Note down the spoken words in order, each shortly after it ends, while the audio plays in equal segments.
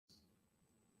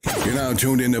You're now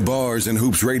tuned into Bars and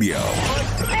Hoops Radio,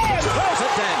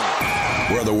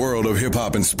 where the world of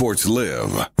hip-hop and sports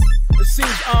live. It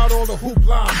seems odd, all the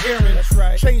hoopla I'm hearing. That's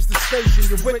right. Change the station,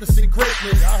 you're witnessing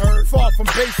greatness. I heard. Far from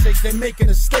basic, they making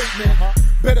a statement.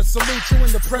 Better salute you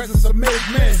in the presence of made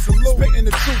men. Spitting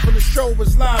the truth when the show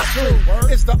is live too.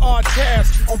 It's the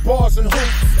Oddcast on Bars and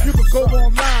Hoops. You can go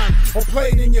online or play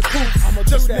it in your coop.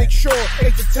 Just make sure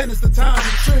 8 to 10 is the time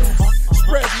to choose.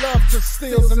 Spread love to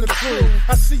Steels and the crew.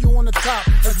 I see you on the top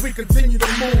as we continue to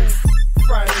move.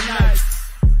 Friday nights.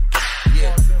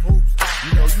 Yeah.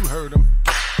 You know, you heard him.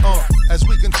 As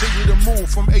we continue to move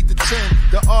from 8 to 10,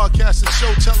 the Oddcast is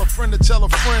show, tell a friend to tell a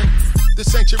friend.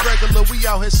 This ain't your regular, we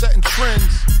out here setting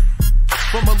trends.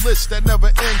 From a list that never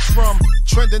ends, from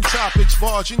trending topics,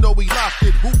 bars, you know we locked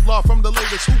it. Hoopla from the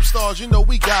latest hoop stars, you know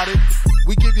we got it.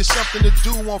 We give you something to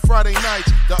do on Friday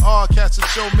nights. The Oddcast is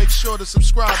show, make sure to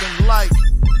subscribe and like.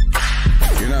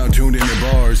 You're now tuned into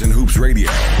Bars and Hoops Radio,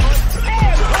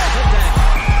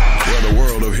 where the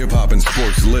world of hip-hop and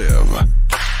sports live.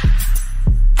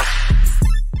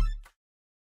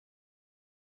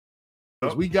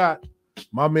 We got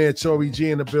my man Torey G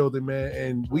in the building, man,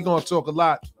 and we gonna talk a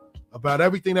lot about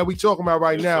everything that we talking about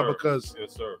right now, because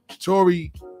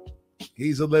Torey,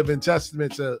 he's a living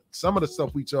testament to some of the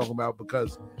stuff we talking about.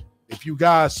 Because if you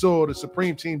guys saw the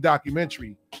Supreme Team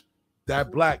documentary,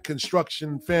 that black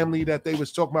construction family that they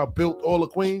was talking about built all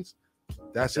of Queens,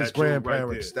 that's his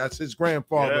grandparents, right, that's his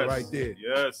grandfather right there.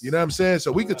 Yes. You know what I'm saying?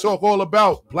 So we could talk all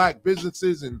about black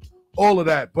businesses and all of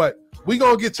that, but we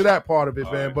gonna get to that part of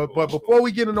it, man. But before we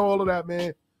get into all of that,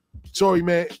 man, Torey,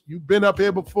 man, you've been up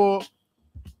here before,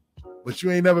 but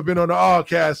you ain't never been on the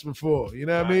Oddcast before. You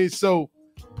know what I mean? So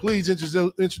please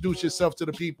introduce yourself to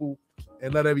the people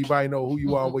and let everybody know who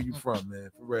you are and where you from, man.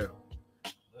 For real.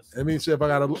 Let me see if I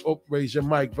gotta raise your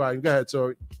mic volume. Go ahead,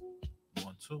 Torey.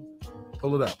 1, 2.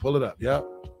 Pull it up. Yeah.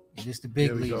 Just the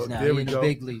big leagues now. There we go. The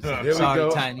big leagues. There Sorry, we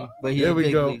go. Tiny, but here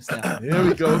we go. Leagues now.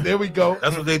 There we go.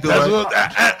 That's what they do. That's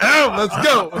right? let's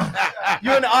go.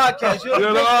 You're in the Oddcast. You're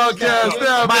in the Oddcast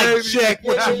now, baby. Mic check.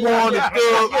 What you want to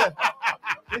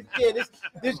do?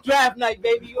 This draft night,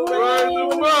 baby. You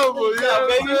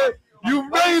You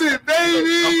made it,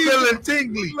 baby. I'm feeling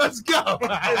tingly. Let's go.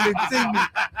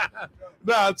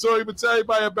 Nah, Torey, but tell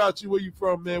everybody about you, where you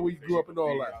from, man, where you grew up and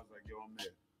all that.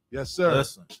 Yes, sir.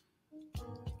 Listen,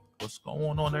 what's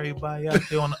going on, everybody out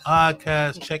there on the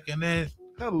Oddcast checking in?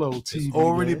 Hello, TV. It's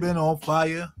already man. been on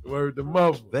fire. Word to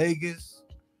mother. Vegas.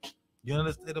 You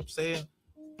understand what I'm saying?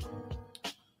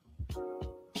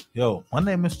 Yo, my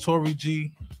name is Torey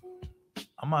G.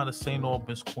 I'm out of St.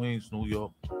 Albans, Queens, New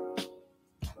York.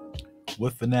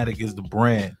 Whipfanatic is the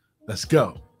brand. Let's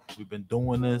go. We've been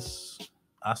doing this.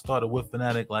 I started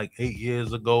Whipfanatic like 8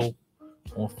 years ago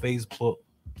on Facebook,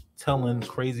 telling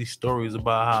crazy stories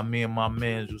about how me and my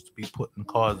man used to be putting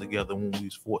cars together when we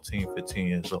was 14, 15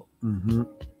 years old. Mm-hmm.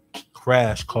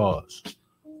 Crash cars.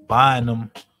 Buying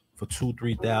them for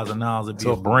 $2,000, $3,000. It'd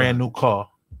be a brand new car.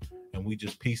 And we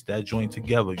just pieced that joint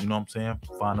together. You know what I'm saying?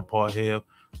 Find a part here.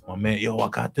 My man, yo, I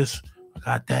got this. I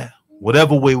got that.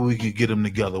 Whatever way we could get them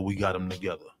together, we got them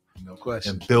together. No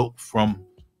question. And built from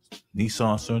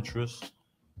Nissan Sentras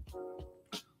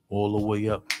all the way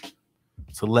up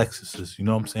to Lexuses, you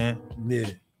know what I'm saying? Yeah.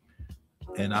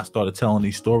 And I started telling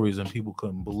these stories and people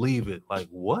couldn't believe it. Like,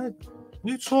 what? What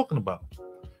are you talking about?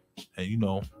 And, you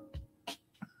know,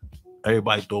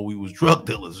 everybody thought we was drug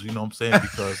dealers, you know what I'm saying?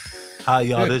 Because how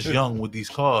y'all this young with these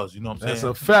cars, you know what I'm saying? That's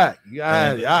a fact.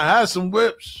 I had some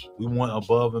whips. We went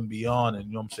above and beyond, and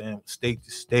you know what I'm saying? State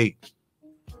to state,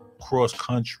 cross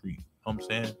country, you know what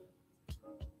I'm saying?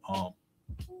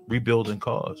 Rebuilding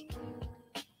cars.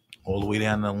 All the way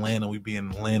down to Atlanta. We be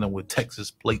in Atlanta with Texas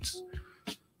plates.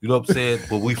 You know what I'm saying?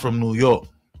 But we from New York.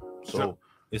 So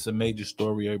it's a major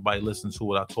story. Everybody listen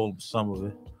to it. I told them some of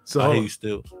it. So I hear you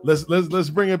still.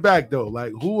 Let's bring it back though.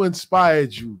 Like, who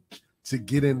inspired you to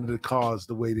get into the cars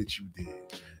the way that you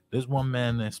did? There's one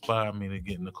man that inspired me to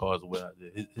get in the cars the way I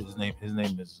did. His name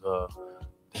is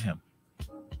damn.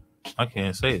 I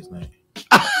can't say his name.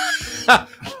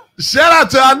 Shout out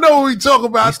to, I know what we talk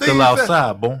about. He's still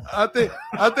outside, boy. I think.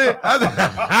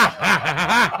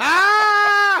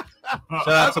 Shout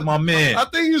out to my man. I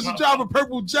think he used to drive a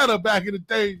purple Jetta back in the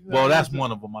day. Well, that's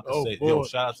one of them. I can say. Boy. Yo,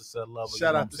 shout out to Seth Lover.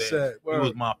 Shout out to Seth. He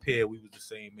was my peer. We was the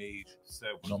same age. You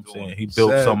know what I'm saying? He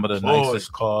built some of the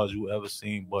nicest cars you ever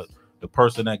seen. But the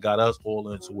person that got us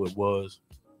all into it was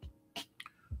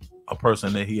a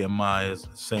person that he admires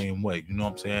the same way. You know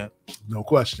what I'm saying? No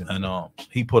question. And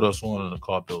he put us on in the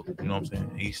car building. You know what I'm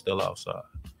saying? He's still outside.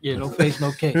 Yeah, no face,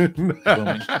 no cake. You feel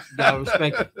me? Gotta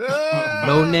respect it.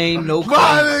 No name, no My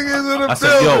car. niggas in the I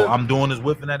said, building. yo, I'm doing this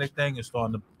Whipfanatic thing. It's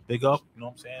starting to big up. You know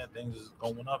what I'm saying? Things is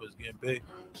going up. It's getting big.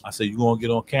 I said, you gonna get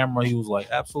on camera? He was like,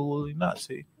 absolutely not.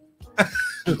 See,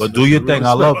 but do your thing.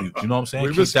 I love you. You know what I'm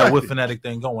saying? Keep that Whipfanatic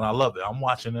thing going. I love it. I'm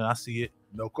watching it. I see it.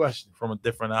 No question. From a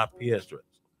different IP address.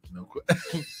 No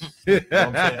question. You know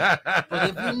what I'm saying? But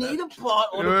if you need a part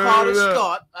or the car to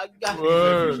start, I got you.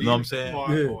 You know what I'm saying?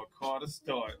 Or a car to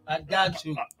start. I got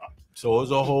you. So it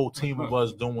was a whole team of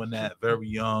us doing that very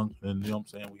young. And you know what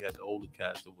I'm saying? We had the older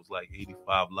cast. It was like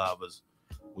 85 Lavas,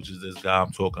 which is this guy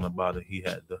I'm talking about. And he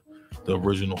had the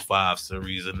original 5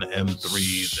 Series and the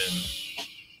M3s and,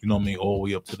 you know what I mean, all the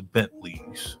way up to the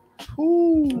Bentleys.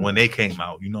 Ooh. When they came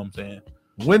out, you know what I'm saying?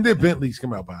 When did Bentleys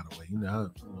come out, by the way?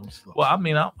 Well, I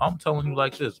mean, I'm telling you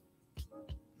like this.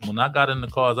 When I got in the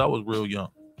cars, I was real young.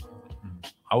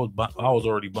 I was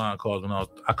already buying cars when I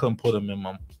couldn't put them in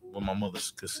when my mother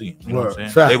could see them. You know what I'm saying?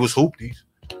 Facts. They was hoopties,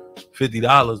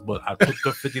 $50, but I took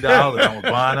the $50 and I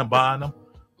was buying them.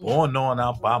 On knowing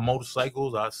I'll buy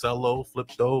motorcycles, I sell those, flip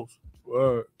those.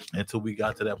 Word. Until we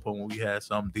got to that point when we had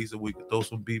something decent, we could throw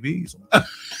some BBs on.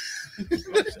 You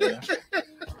know what I'm saying?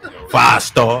 5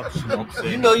 stars, you know what I'm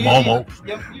saying? You know,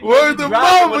 Momo. Word the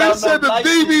Momo. He said the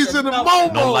BBs and the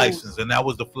Momo. No license, and that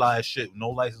was the flyest shit. No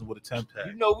license with a temp tag.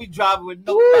 You know, we driving with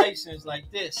no license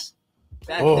like this.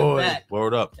 Back to back.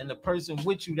 Word up. And the person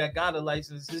with you that got a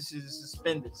license, this shit is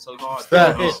suspended. So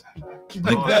you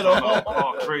better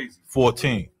crazy.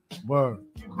 14. Word.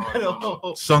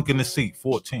 Sunk in the seat,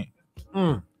 14.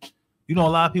 You know, a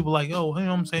lot of people like, yo, you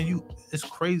know what I'm saying? It's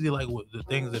crazy, like what the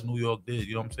things that New York did.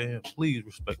 You know what I'm saying? Please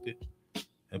respect it,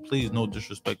 and please no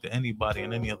disrespect to anybody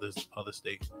in any other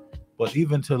state. But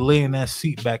even to laying that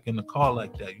seat back in the car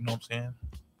like that, you know what I'm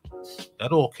saying?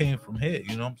 That all came from here.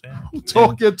 You know what I'm saying?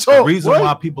 Talk your talk. The reason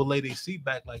why people lay their seat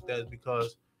back like that is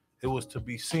because it was to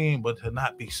be seen, but to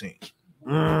not be seen.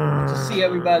 To see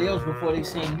everybody else before they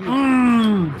seen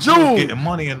you. June getting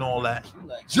money and all that.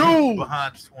 June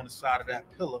behind on the side of that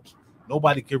pillar.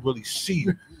 Nobody can really see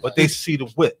you, but they see the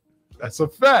whip. That's a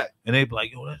fact. And they be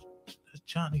like, yo, that's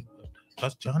Johnny.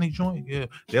 That's Johnny joint. Yeah.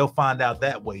 They'll find out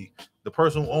that way. The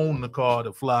person who owned the car,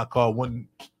 the fly car, wouldn't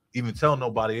even tell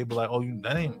nobody. They'd be like, oh,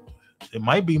 that ain't. It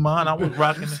might be mine. I was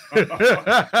rocking it.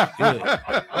 Yeah.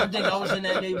 I don't think I was in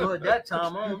that neighborhood that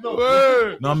time. I don't know.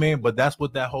 You know what I mean? But that's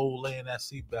what that whole laying that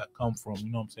seat back come from.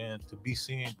 You know what I'm saying? To be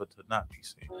seen, but to not be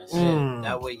seen.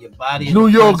 That way your body. New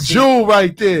York Jewel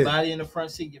right there. Body in the front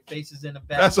seat, your face is in the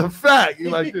back. That's a fact. You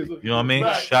like this? You know what I mean?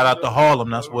 Shout out to Harlem.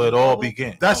 That's where it all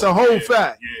began. That's a whole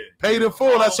fact. Yeah. Paid in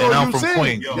full. That's all I'm you from see.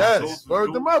 Queens. Yes.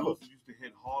 Word the mother. Used to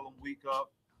hit Harlem Week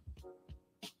up.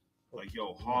 Like,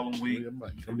 yo, Harlem Week.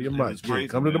 Come to your mic. Crazy,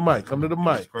 come to the mic. Come to the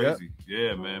mic. Crazy.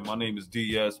 Yeah, man. My name is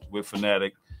DS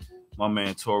Whipfanatic. My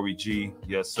man Torey G.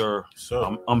 Yes, sir.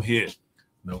 I'm here.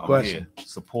 No question. Here.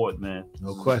 Support, man.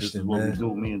 No question, this is what man. we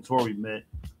do. Me and Torey, man.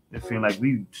 It feel like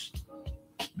we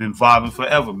been vibing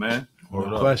forever, man.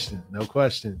 No question. No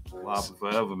question. Vibing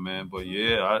forever, man. But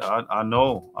yeah, I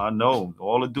know.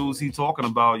 All the dudes he talking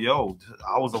about, yo,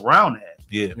 I was around that.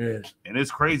 Yeah. And it's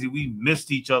crazy. We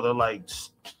missed each other like.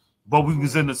 But we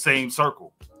was in the same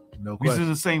circle. No question. We was in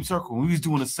the same circle. We was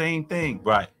doing the same thing.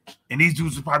 Right. And these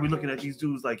dudes were probably looking at these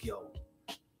dudes like, yo,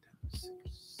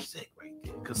 sick right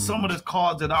there. Because some of the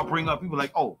cards that I bring up, people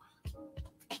like, oh,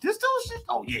 this dude shit?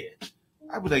 Oh, yeah.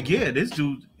 I'd be like, yeah, this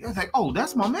dude. It's like, oh,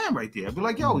 that's my man right there. I'd be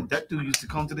like, yo, that dude used to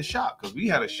come to the shop because we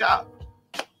had a shop.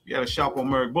 We had a shop on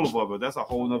Merrick Boulevard, but that's a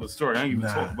whole nother story. I ain't even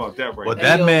talk about that right now. But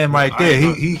that man right there,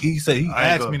 he said, he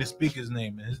asked me to speak his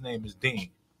name, and his name is Dean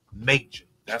Major.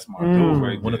 That's my dude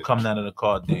right when there. it come down to the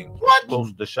car, Dean.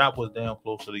 What? The shop was down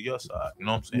closer to your side. You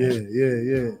know what I'm saying?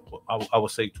 Yeah. I would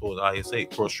say towards ISA,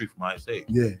 cross street from ISA.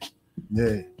 Yeah.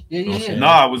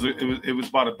 Nah, it was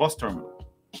by the bus terminal.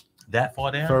 That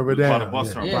far down? Further down. By the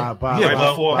bus terminal.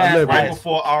 Yeah.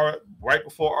 Right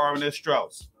before R&S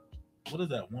Strauss. What is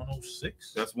that?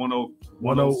 106? That's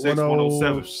 106,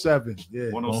 107.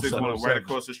 Yeah. 106, right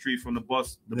across the street from the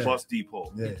bus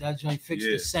depot. Yeah. That joint fixed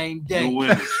the same day. New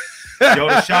image. Yo,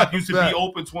 the shop used to be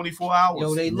open 24 hours.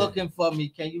 Yo, they looking for me.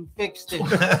 Can you fix this? Yo,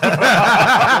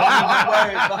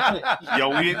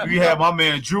 we had my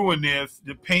man Drew in there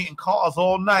painting cars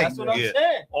all night. That's what I'm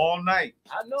saying. All night.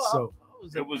 I know. So,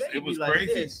 it was like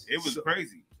crazy. this. It was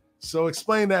crazy. So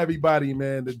explain to everybody,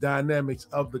 man, the dynamics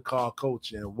of the car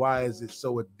culture and why is it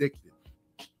so addictive?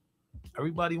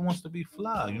 Everybody wants to be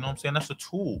fly. You know what I'm saying? That's a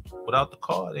tool. Without the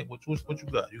car, what you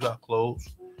got? You got clothes.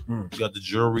 You got the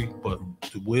jewelry, but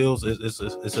the wheels it's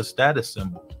a status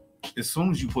symbol. As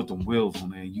soon as you put the wheels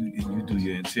on there, you do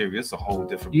your interior, it's a whole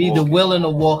different. You either ball game. willing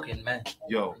or walking, man.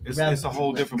 Yo, it's a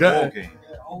whole different Go ball ahead. game.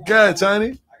 Go ahead,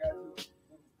 Tiny.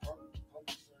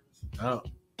 I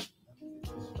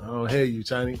don't hear you,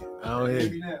 Tiny. I don't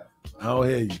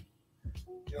hear you.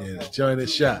 Yeah, the joint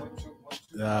is shot.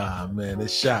 Ah, man,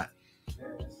 it's shot.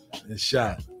 It's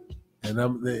shot. And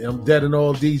I'm deading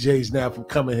all DJs now from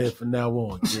coming here from now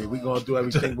on. Yeah, we're going to do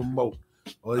everything remote.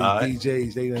 All these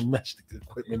DJs, they done messed the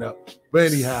equipment up.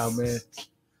 But anyhow, man.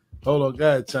 Hold on, go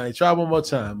ahead, Tiny. Try one more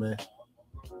time, man.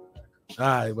 All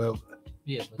right, well.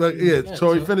 Yeah,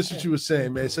 Torey, finish what you were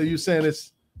saying, man. So you're saying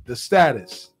it's the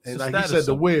status. And like you said,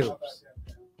 the wheels.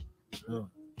 Oh,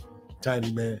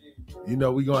 Tiny, man. You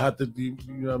know, we're going to have to do, you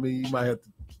know what I mean? You might have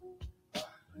to.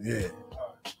 Yeah.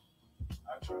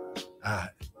 All right.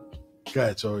 Go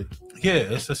ahead, Torey. Yeah,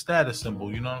 it's a status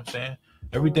symbol. You know what I'm saying?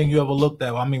 Everything you ever looked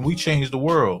at. I mean, we changed the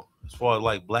world as far as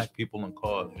like black people in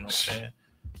cars. You know what I'm saying?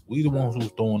 We the ones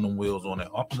who's throwing them wheels on it.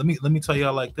 Let me tell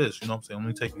y'all like this. You know what I'm saying? Let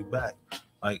me take you back.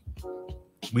 Like,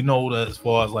 we know that as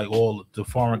far as like all the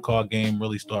foreign car game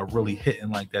really started really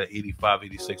hitting like that 85,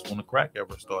 86 when the crack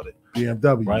ever started.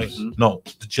 BMW. Right? No,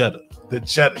 the Jetta. The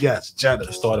Jetta. Yes, Jetta.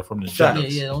 It started from the Jetta.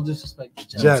 Yeah, don't disrespect the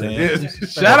Jetta. Jetta. Yeah.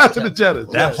 Shout out to the Jetta.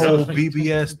 That whole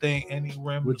BBS thing, any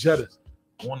rim with Jetta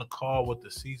on the car with the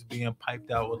seats being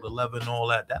piped out with the leather and all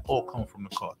that all come from the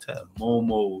cartel. The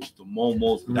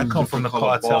Momos. That come from the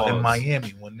cartel in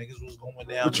Miami when niggas was going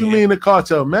down. What you mean the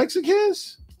cartel?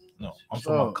 Mexicans? No, I'm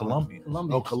talking about Colombians.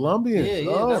 Oh, Colombians.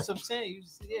 Yeah, that's what I'm saying.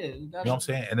 You know what I'm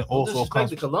saying? And it also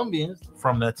comes the Colombians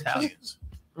from the Italians.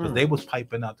 Because they was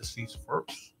piping out the seats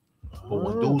first. But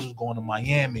when dudes was going to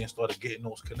Miami and started getting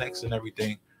those connects and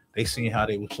everything, they seen how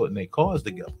they was putting their cars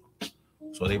together.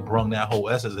 So they brung that whole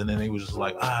essence, and then they was just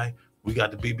like, all right, we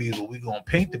got the BBs, but we gonna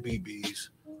paint the BBs.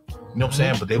 You know what I'm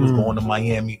saying? But they was going to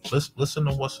Miami. Listen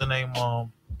to what's the name?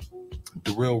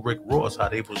 The real Rick Ross, how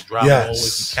they was driving all the way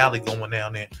from Cali going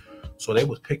down there. So they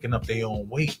was picking up their own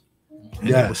weight. And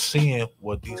they was seeing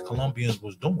what these Colombians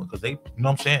was doing. Because they, you know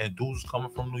what I'm saying? And dudes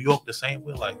coming from New York the same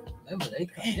way. Like,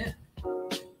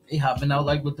 they hopping out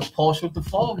like with the Porsche with the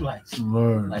fog lights.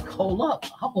 Like, hold up,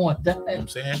 I want that. You know what I'm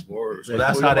saying? So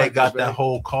that's how they got that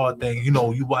whole car thing. You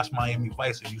know, you watch Miami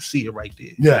Vice and you see it right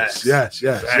there. Yes.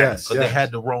 Because they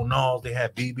had the Ronalds, they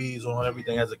had BBs on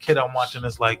everything. As a kid, I'm watching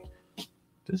this like,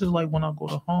 this is like when I go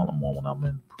to Harlem or when I'm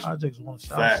in projects on the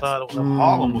south side.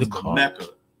 Harlem was the Mecca.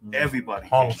 Everybody.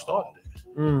 Harlem started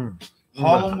it.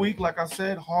 Harlem Week, like I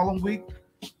said, Harlem Week.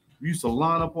 We used to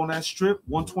line up on that strip,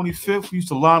 125th. We used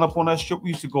to line up on that strip. We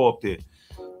used to go up there.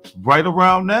 Right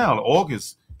around now,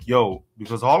 August,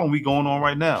 because Harlem Week going on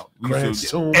right now. We used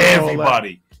to,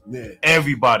 everybody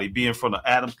be in front of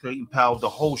Adams, Clayton Powell. The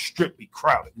whole strip be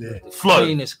crowded, flooded.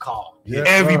 Cleanest car.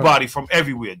 Everybody from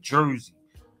everywhere, Jersey,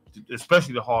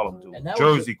 especially the Harlem dude.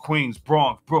 Jersey, Queens,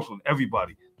 Bronx, Brooklyn,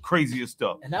 everybody. Craziest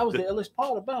stuff. And that was the illest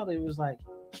part about it. It was like,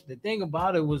 the thing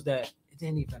about it was that it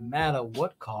didn't even matter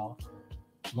what car,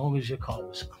 as long as your car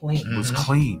was clean. It was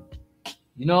clean.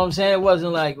 You know what I'm saying? It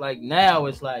wasn't like now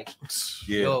it's like,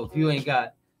 yo, if you ain't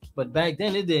got, but back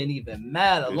then it didn't even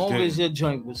matter. As long as your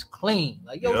joint was clean.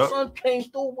 Like, son came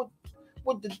through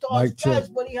with the dark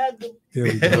patch, but he had the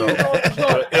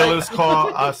illest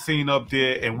car I seen up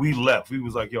there, and we left. We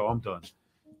was like, yo, I'm done.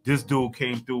 This dude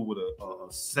came through with a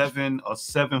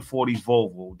 740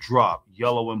 Volvo drop,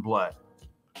 yellow and black.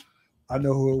 I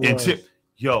know who it was.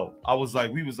 I was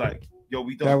like, we was like, yo,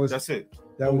 we done. That's it.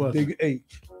 That was Big H.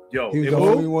 Yo, he was the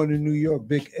only one in New York.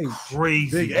 Big H.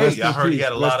 Crazy. Big H. I heard he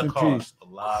had a lot of cars.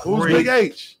 Who's Big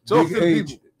H?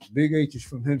 Big H is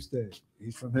from Hempstead.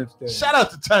 He's from Hempstead. Shout out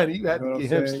to Tiny. You had to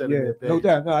get Hempstead in there. No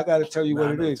doubt. No, I got to tell you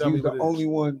what it is. He was the only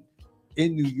one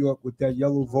in New York with that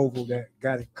yellow Volvo that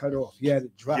got it cut off. He had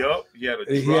it dropped.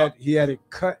 He had it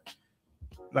cut.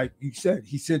 Like you said,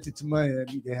 he sent it to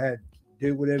Miami. They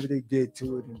did whatever they did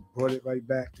to it and brought it right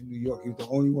back to New York. He was the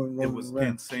only one rolling around. It was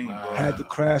insane, bro. Had the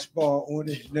crash bar on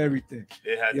it and everything.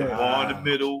 It had the bar in the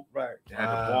middle. Right. It had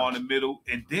the bar in the middle.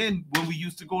 And then when we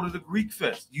used to go to the Greek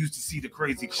Fest, you used to see the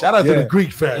crazy cars. Shout out to the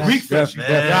Greek Fest. Greek Fest.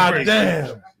 God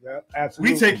damn. Yeah,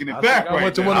 absolutely. We taking it back right I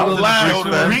went to now. one of the last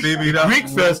Greek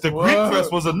Fest. The Greek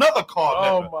Fest was another car.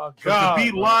 Oh my God! To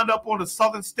be lined up on the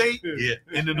Southern State,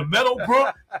 and in the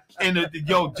Meadowbrook, and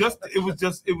it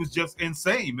was just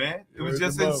insane, man. It was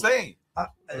just insane.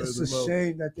 It's a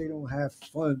shame that they don't have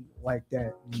fun like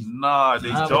that. Nah, they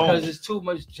don't. Because it's too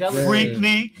much jealousy.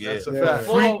 Freaknik. That's a fact.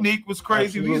 Freaknik was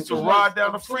crazy. We used to ride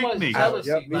down the Freaknik.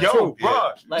 Yo,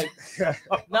 bro. Like,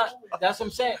 that's what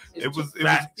I'm saying. It was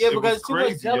because it was too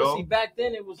crazy, much jealousy. Yo. Back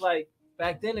then it was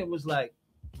like,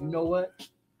 you know what?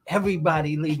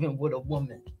 Everybody leaving with a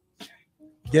woman.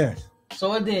 Yes.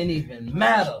 So it didn't even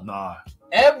matter. Nah.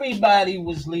 Everybody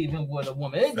was leaving with a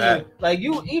woman. It didn't, like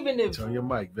you, even if turn your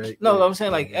mic, babe. No, I'm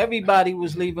saying like everybody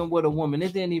was leaving with a woman.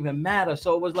 It didn't even matter.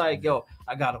 So it was like, yo,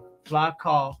 I got a fly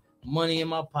car, money in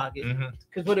my pocket.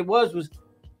 Because what it was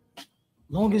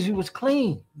long as you was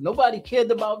clean. Nobody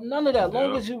cared about none of that.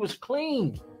 Long as you was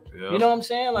clean. You know what I'm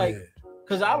saying? Like,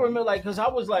 because I remember, like, because I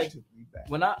was like,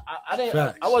 when I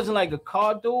didn't, I wasn't like a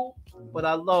car dude, but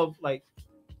I love, like,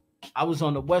 I was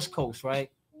on the West Coast,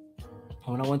 right?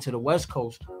 When I went to the West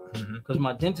Coast, because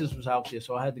my dentist was out there,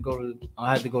 so I had to go to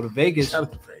Vegas. I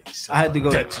had to go.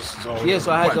 Yeah,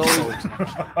 so I had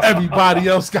to. Everybody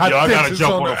else got. I gotta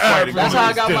jump on a flight. That's how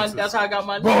I got my. That's how I got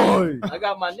my name. I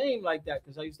got my name like that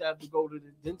because I used to have to go to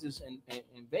the dentist in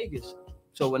Vegas.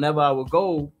 So whenever I would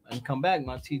go and come back,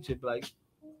 my teacher would be like,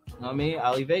 you know what I mean?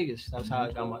 Ali Vegas. That's how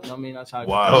I got my. You know what I mean? That's how.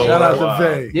 Wow. Shout out to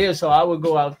Vegas. Yeah, so I would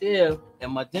go out there,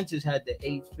 and my dentist had the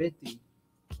 850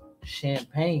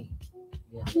 champagne.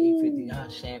 Yeah,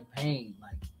 850 champagne,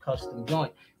 like custom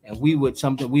joint, and we would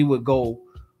go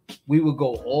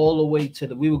all the way to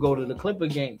we would go to the Clipper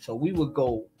game. So we would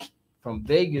go from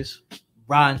Vegas,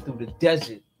 riding through the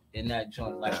desert in that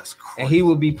joint, like, and he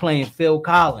would be playing Phil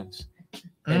Collins,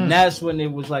 and that's when it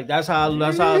was like that's how I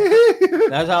love Phil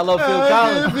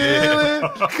Collins. And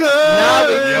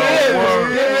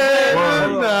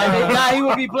then now he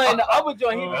would be playing the other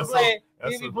joint.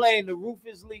 He'd be playing the Roof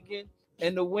is Leaking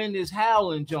and the Wind is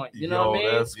Howling joint. You know what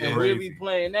I mean? And we'll be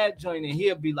playing that joint, and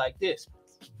he'll be like this.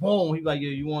 Boom. He'd be like, yo,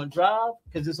 you want to drive?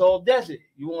 Because it's all desert.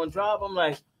 You want to drive? I'm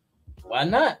like, why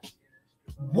not?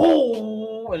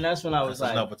 Whoa. And that's when I was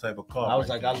like, another type of car. I was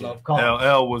like, I love cars.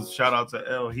 LL was, shout out to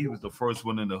L. He was the first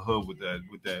one in the hood with that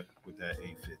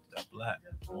 850. That black.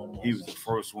 He was the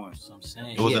first one. That's what I'm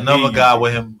saying. It was another guy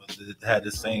with him that had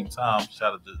the same time.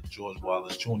 Shout out to George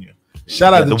Wallace Jr.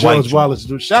 Shout out to George Wallace,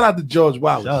 dude. Shout out to George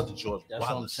Wallace. Shout out to George That's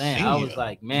Wallace. what I'm saying. Senior. I was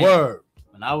like, man,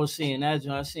 when I was seeing that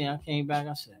joint, I came back,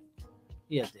 I said,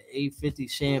 he had the 850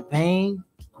 champagne.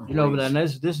 You know, but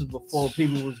this is before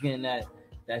people was getting that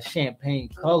champagne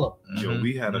color. Yo,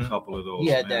 we had a couple of those. He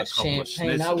had that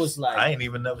champagne. I was like, I ain't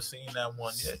even never seen that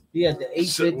one yet. He had the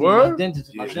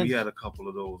 850. Yeah, we had a couple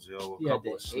of those, yo. He had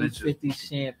the 850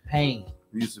 champagne.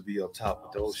 We used to be up top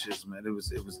with those shits, man. It was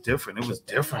different. It was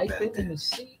different back then.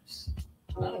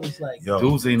 I was like, yo,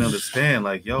 dudes ain't understand.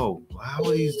 Like, yo, how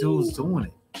are these dudes doing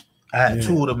it? I had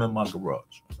two of them in my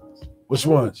garage. Which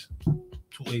ones? 2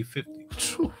 850.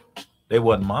 They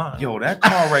wasn't mine. Yo, that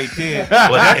car right there.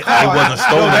 But it wasn't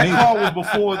stolen.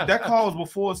 That car was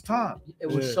before its time. It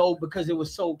was so because it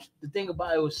was so. The thing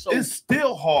about it was so. It's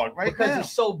still hard, right? Because now.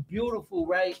 It's so beautiful,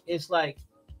 right? It's like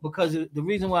because the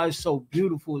reason why it's so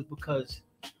beautiful is because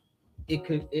it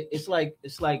could. It's like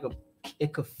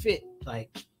it could fit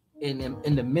like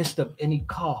in the midst of any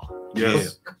car.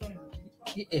 Yes.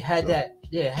 It had that.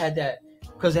 Yeah, it had that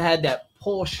because it had that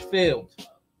Porsche feel.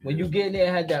 When you get in there,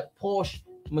 it had that Porsche.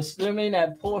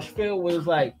 That Porsche feel was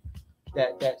like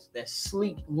that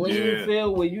sleek lean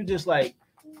feel where you just like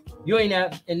you ain't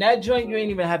have in that joint you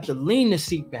ain't even have to lean the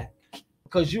seat back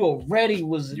because you already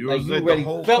was you already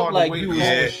felt like you was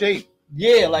in shape.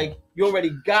 Yeah, like you already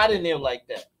got in there like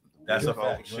that. That's a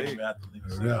fact. Can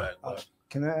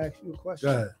I ask you a question?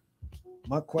 Go ahead.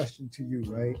 My question to you,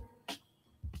 right?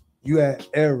 You had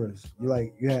eras,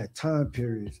 you had time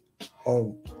periods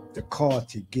of the car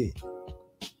to get.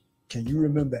 Can you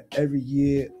remember every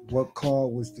year what car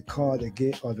was the car to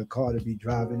get or the car to be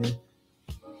driving in?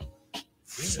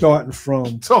 Starting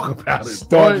from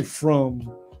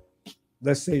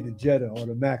let's say the Jetta or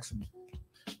the Maxima.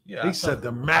 Yeah, he said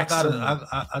the Maxima.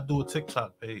 I do a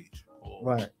TikTok page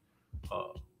for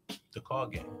the car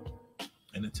game,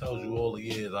 and it tells you all the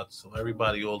years. I tell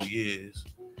everybody all the years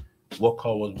what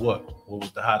car was what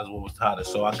was the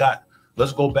hottest. So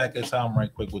let's go back in time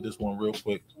right quick with this one real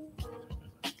quick.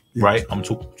 Yeah. Right, I'm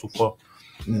too far.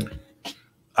 Yeah.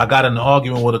 I got in an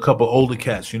argument with a couple older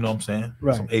cats. You know what I'm saying?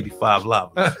 Right. Some 85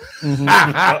 lobbies. And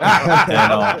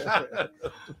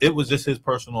it was just his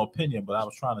personal opinion, but I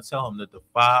was trying to tell him that the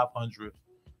 500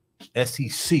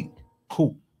 SEC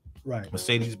coupe, right,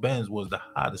 Mercedes-Benz was the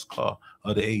hottest car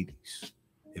of the 80s.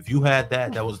 If you had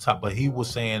that was the top. But he was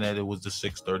saying that it was the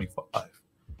 635.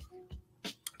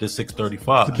 The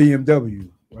 635. The BMW,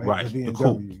 right? Right. The BMW, the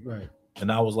coupe. Right. And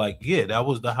I was like, yeah, that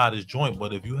was the hottest joint.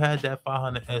 But if you had that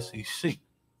 500 SEC,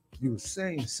 you were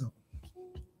saying something.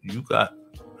 You got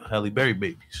Halle Berry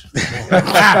babies.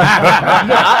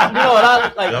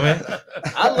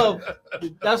 I love.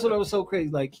 That's what was so crazy.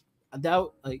 Like that.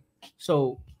 Like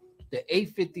so, the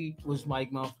 850 was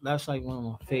that's like one of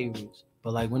my favorites.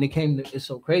 But like when it came to, it's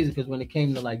so crazy because when it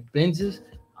came to like Benzes,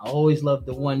 I always loved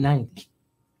the 190.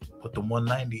 But the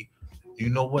 190, you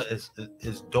know what? It's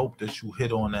dope that you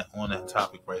hit on that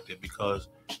topic right there, because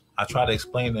I try to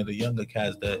explain to the younger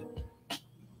cats that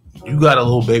you got a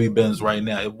little baby Benz right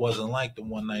now. It wasn't like the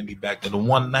 190 back then. The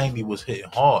 190 was hitting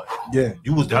hard. Yeah,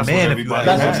 you was the man. If you had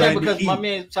that's what I'm saying, because my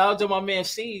man, shout out to my man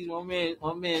C's, my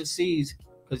man C's,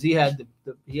 because he had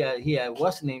he had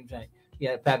what's the name joint? He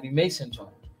had Pappy Mason joint,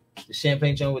 the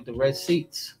champagne joint with the red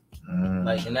seats.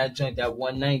 Like in that joint, that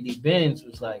 190 Benz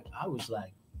was like, I was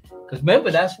like, because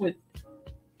remember that's what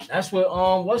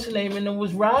what's the name, and them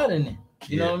was riding it.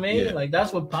 You know what I mean? Yeah. Like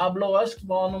that's what Pablo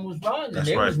Escobar and them was riding.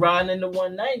 They was riding in the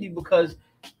 190 because,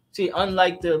 see,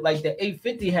 unlike the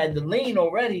 850 had the lean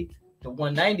already, the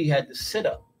 190 had the sit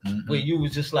up, where you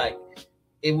was just like,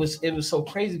 it was so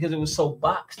crazy because it was so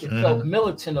boxed. It felt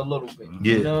militant a little bit.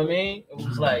 Yeah. You know what I mean?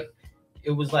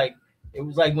 It was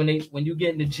like when you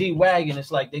get in the G wagon,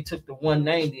 it's like they took the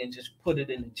 190 and just put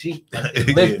it in the Jeep.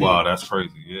 Wow, that's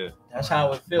crazy. Yeah. That's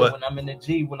how it feels when I'm in the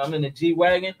G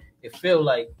wagon. It feel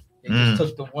like they just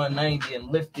took the 190 and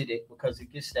lifted it because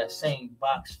it gets that same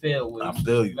box feel with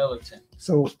militant.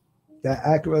 So that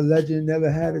Acura Legend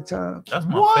never had a time. That's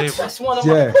my favorite. That's one of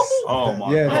my Oh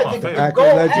my God. God.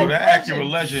 Acura Legend. That Acura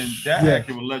Legend.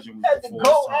 Acura Legend was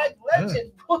before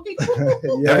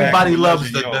Legend. Everybody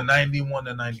loves the 91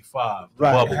 and 95.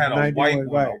 Right. It had a white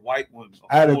one, a white one.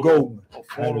 I had a gold one. A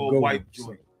photo white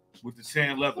joint with the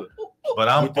tan leather. But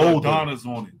I'm with older. The Adonis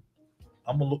on it.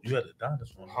 I'm gonna look. You had a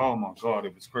Adonis one. Oh my God,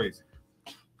 it was crazy.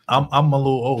 I'm a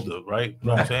little older, right? You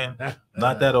know what I'm saying?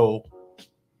 Not that old,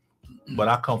 but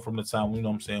I come from the time, you know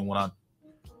what I'm saying, when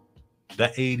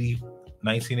that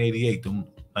 1988, them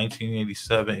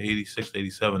 1987, 86,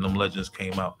 87, them Legends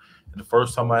came out. And the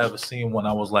first time I ever seen one,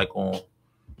 I was like on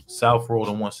South Road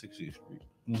on 160th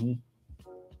Street.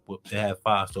 But they had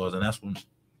 5 stars, and that's when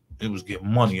it was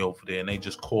getting money over there, and they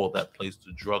just called that place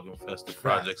the drug infested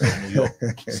projects of New York.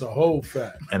 It's a whole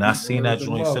fact. And I seen that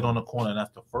joint sit on the corner, and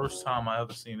that's the first time I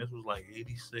ever seen. This was like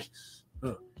 86.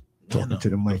 Talking to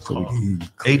the mic so we can hear you.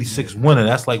 86 winner.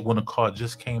 That's like when the car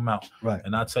just came out. Right.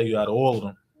 And I tell you, out of all of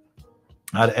them,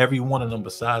 out of every one of them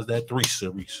besides that 3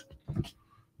 Series,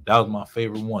 that was my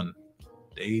favorite one.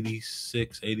 The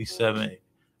 86, 87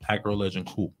 Acura Legend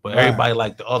Coupe. But everybody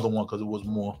liked the other one because it was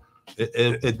more.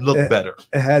 It looked better.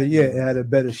 It had a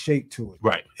better shape to it.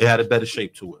 Right. It had a better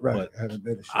shape to it. Right. But It had a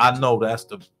better shape. I know that's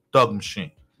the thug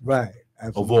machine. Right.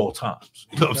 Absolutely. Of all times.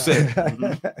 You know what I'm saying?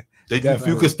 If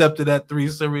you could step to that 3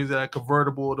 Series, that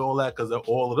convertible and all that, because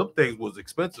all of them things was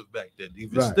expensive back then,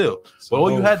 even still. But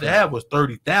all you had to have was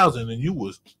 30,000, and you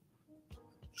was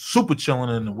super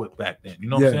chilling in the whip back then. You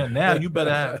know what I'm saying? Now you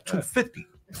better have 250.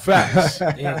 Facts.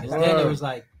 Yeah, because then it was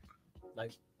like,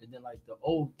 and then like the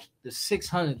old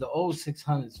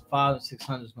 600s, 5 and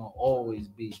 600s gonna always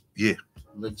be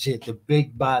legit. The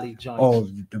big body joint. Oh,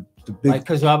 the big. Like,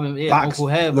 cause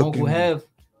Uncle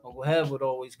Have would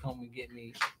always come and get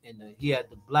me. He had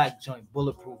the black joint,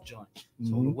 bulletproof joint.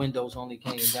 So the windows only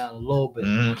came down a little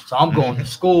bit. So I'm going to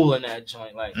school in that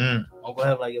joint. Like Uncle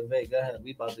Have like, yo, Vay, go ahead.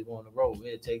 We about to go on the road.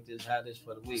 Yeah, take this, have this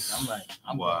for the week. I'm like,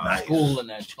 I'm going to school in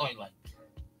that joint. Like,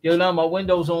 yo, now my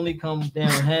windows only come down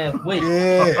halfway.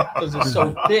 Because it's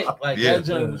so thick. Like that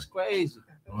joint was crazy.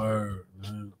 Word,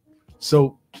 man.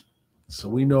 So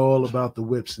we know all about the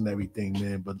whips and everything,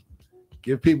 man. But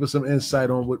give people some insight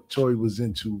on what Torey was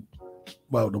into.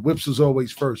 Well, the whips was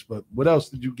always first, but what else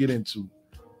did you get into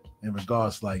in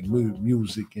regards to like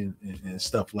music and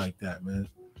stuff like that, man?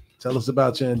 Tell us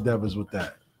about your endeavors with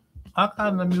that. I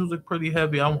got into music pretty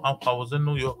heavy. I was in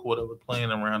New York or whatever, playing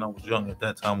around. I was young at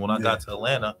that time. When I got to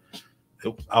Atlanta,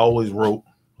 I always wrote.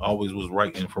 I always was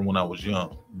writing from when I was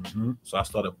young. So I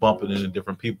started bumping into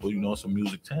different people. You know, it's a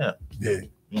music town. Yeah.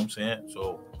 You know what I'm saying?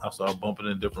 So I started bumping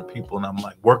into different people, and I'm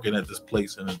like working at this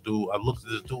place, and I looked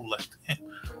at this dude like, damn,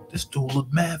 this dude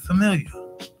look mad familiar.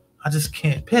 I just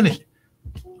can't pin it.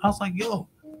 I was like, yo,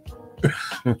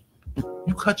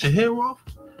 you cut your hair off?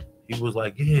 He was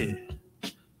like, yeah.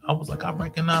 I was like, I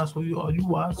recognize who you are. You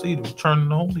YZ, the Returning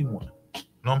the Holy One. You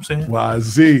know what I'm saying?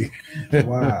 YZ.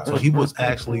 Wow. So he was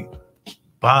actually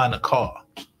buying a car,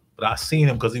 but I seen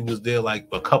him because he was there like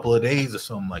a couple of days or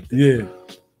something like that. Yeah.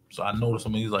 So I noticed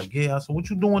him, and he's like, yeah. I said, what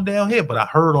you doing down here? But I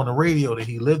heard on the radio that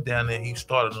he lived down there. He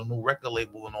started a new record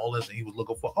label and all this, and he was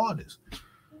looking for artists.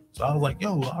 So I was like,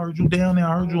 yo, I heard you down there.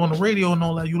 I heard you on the radio and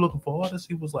all that. You looking for artists?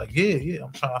 He was like, yeah.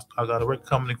 I got a record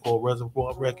company called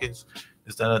Reservoir Records.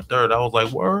 This, that, and the third. I was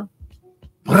like, word?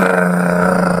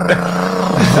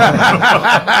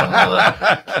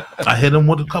 I hit him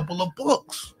with a couple of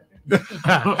books. They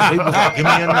was like, give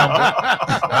me a number.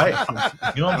 Right?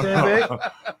 You know what I'm saying,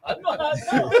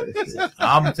 babe?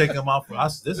 I'm taking him out for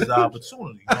us. This is our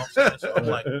opportunity. You know what I'm saying? So I'm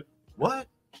like, what?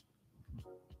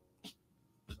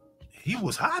 He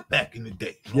was hot back in the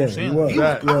day. You know what I'm saying? He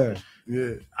was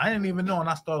yeah. I didn't even know, and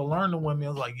I started learning the women. I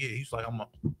was like, yeah. He's like,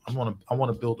 I want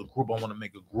to build a group. I want to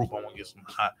make a group. I want to get some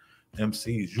hot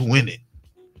MCs. You in it?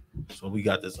 So we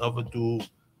got this other dude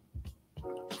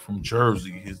from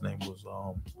Jersey. His name was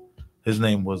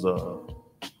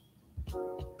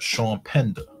Sean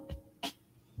Pender.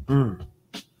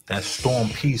 That's Storm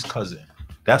P's cousin.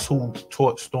 That's who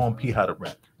taught Storm P how to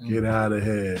rap. Get out of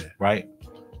here. Right?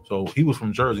 So he was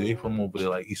from Jersey. They from over there,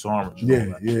 like East Orange.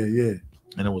 Yeah.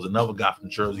 And there was another guy from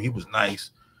Jersey. He was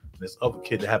nice. And this other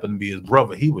kid that happened to be his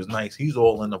brother, he was nice. He's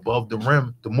all in Above the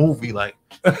Rim, the movie, like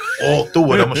all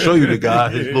through it. I'm gonna show you the guy,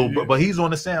 his little, but he's on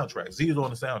the soundtrack. He's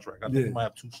on the soundtrack. I think he might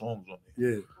have 2 songs on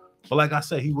there. Yeah. But like I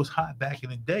said, he was hot back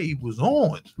in the day. He was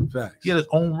on. Facts. He had his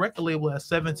own record label at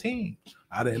 17.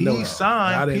 I didn't know. He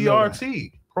signed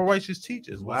PRT, Pro Righteous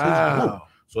Teachers. Wow.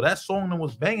 So that song that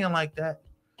was banging like that,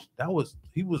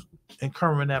 he was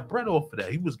incurring that bread off of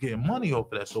that. He was getting money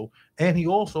off of that. So, and he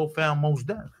also found Mos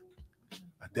Def.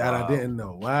 That I didn't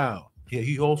know. Wow. Yeah,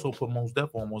 he also put Mos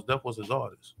Def on. Mos Def was his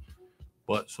artist.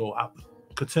 But so I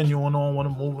continuing on with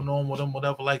him, moving on with him,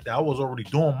 whatever like that. I was already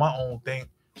doing my own thing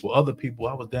with other people.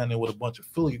 I was down there with a bunch of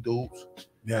Philly dudes.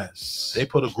 Yes. They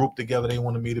put a group together. They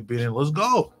wanted me to be in. Let's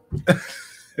go.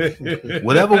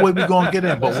 Whatever way we gonna get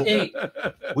in. But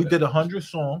we did 100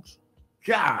 songs.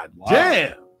 God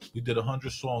damn. We did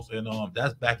 100 songs, and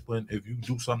that's back when if you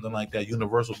do something like that,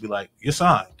 Universal be like, you're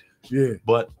signed. Yeah.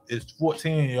 But it's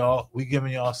 14 y'all. We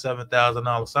giving y'all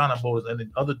 $7,000 sign-up bonus, and the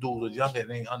other dudes was younger and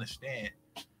they understand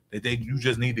that you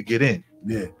just need to get in.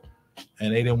 Yeah.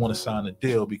 And they didn't want to sign a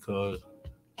deal because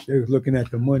they was looking at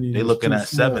the money. They looking at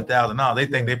 $7,000. They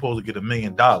think they supposed to get $1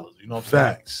 million. You know what I'm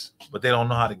saying? Facts. But they don't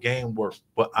know how the game works.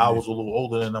 But I was a little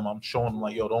older than them. I'm showing them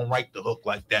like, yo, don't write the hook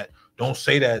like that. Don't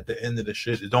say that at the end of the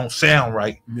shit. It don't sound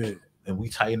right. Yeah. And we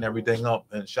tighten everything up.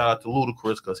 And shout out to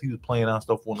Ludacris because he was playing our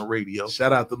stuff on the radio.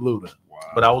 Shout out to Luda. Wow.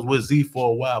 But I was with Z for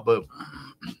a while. But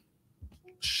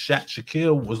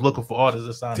Shaquille was looking for artists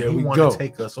to sign. He wanted to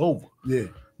take us over. Yeah.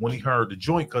 When he heard the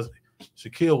joint, because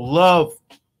Shaquille loved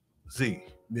Z.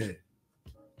 Yeah.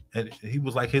 And he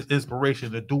was like his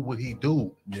inspiration to do what he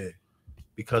do. Yeah.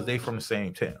 Because they from the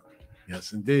same town.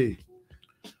 Yes, indeed.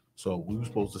 So we were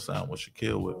supposed to sign with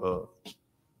Shaquille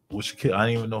with Shaquille. I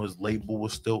didn't even know his label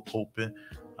was still open.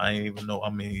 I didn't even know. I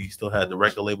mean, he still had the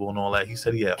record label and all that. He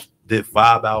said he did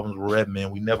 5 albums with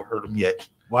Redman. We never heard him yet.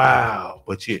 Wow.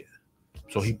 But yeah.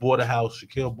 So he bought a house.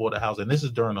 Shaquille bought a house. And this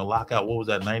is during the lockout. What was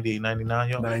that, 98, 99,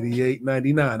 yo? 98,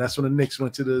 99. That's when the Knicks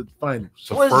went to the finals.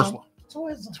 So first one.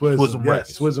 Twism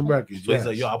Records. Twism Records. So he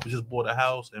said, yo, I just bought a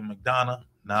house in McDonough.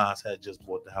 Nas had just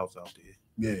bought the house out there.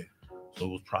 Yeah. So it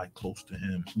was probably close to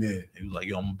him. Yeah. He was like,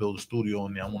 yo, I'm going to build a studio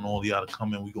in there. I want all y'all to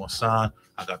come in. We're going to sign.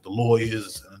 I got the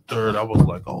lawyers and the third. I was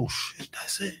like, oh, shit,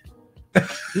 that's it.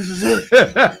 This is it.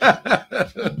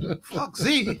 Fuck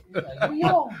Z.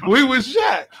 We was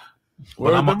shot.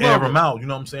 But I'm going to air him out. You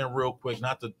know what I'm saying? Real quick.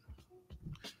 Not to.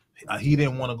 He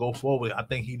didn't want to go forward. I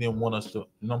think he didn't want us to,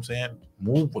 you know what I'm saying,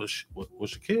 move with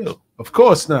Shaquille. Of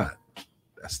course not.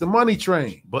 That's the money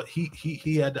train. But he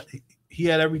had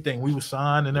everything. We were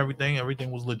signed and everything.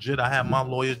 Everything was legit. I had my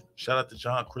lawyer. Shout out to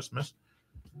John Christmas.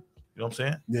 You know what I'm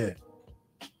saying? Yeah.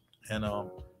 And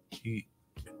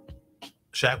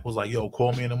Shaq was like, yo,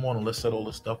 call me in the morning. Let's set all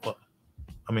this stuff up.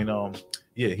 I mean,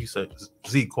 yeah, he said,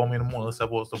 Z, call me in the morning. Let's set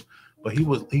all this stuff. But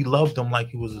he loved him like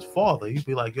he was his father. He'd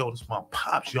be like, yo, this is my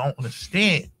pops. You don't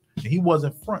understand. And he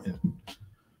wasn't fronting.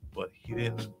 But he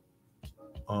didn't,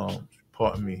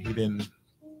 he didn't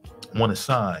want to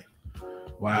sign.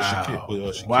 Wow. With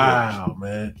Shaquille. Wow,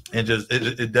 man. And just,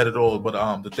 it did it all.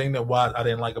 But the thing that I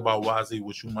didn't like about YZ,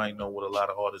 which you might know what a lot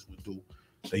of artists would do,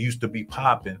 they used to be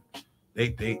popping.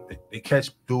 They catch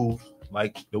dudes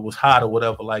like it was hot or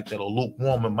whatever like that, or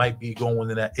lukewarm, and might be going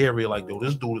in that area like, yo,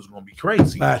 this dude is gonna be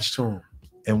crazy. Latch to him.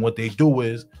 And what they do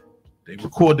is they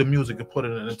record the music and put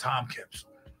it in a time capsule.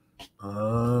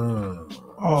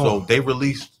 So they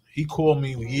released. He called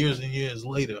me years and years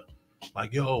later,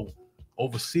 like, yo,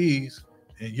 overseas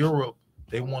in Europe,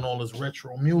 they want all this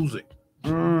retro music.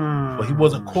 But he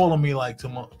wasn't calling me like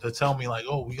to tell me like,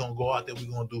 oh, we gonna go out there, we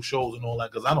gonna do shows and all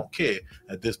that, because I don't care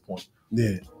at this point.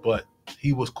 Yeah. But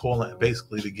he was calling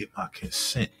basically to get my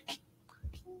consent.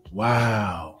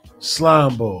 Wow.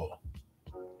 Slime ball.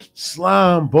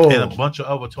 And a bunch of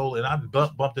other and I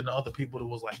bumped into other people that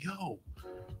was like, yo,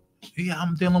 yeah,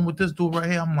 I'm dealing with this dude right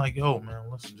here. I'm like, yo, man,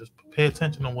 listen, just pay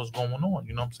attention to what's going on.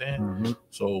 You know what I'm saying? Mm-hmm.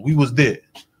 So we was there.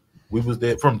 We was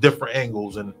there from different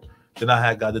angles, and then I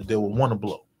had got to deal with Wanna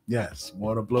Blow. Yes,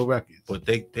 Wanna Blow Records. But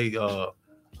they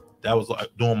that was like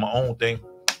doing my own thing.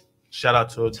 Shout out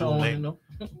to a dude named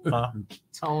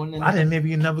Tone. I didn't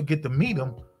even never get to meet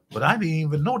him, but I didn't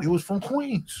even know they was from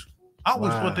Queens. I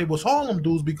always thought they was Harlem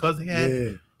dudes because they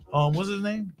had what's his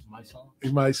name?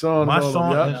 My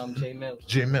song.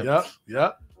 J Mills.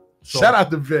 Yep. So shout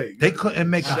out to Vic. They couldn't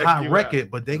make a hot record,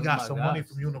 but they got some money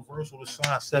from Universal to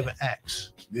sign 7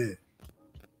 acts. Yeah.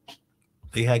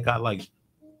 They had got like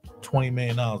 $20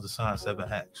 million to sign 7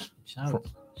 acts.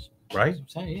 Right? I'm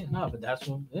saying, yeah, no, but that's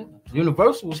when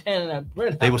Universal was handing that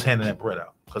bread out. They was handing that bread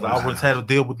out. Because I always had to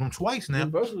deal with them twice now.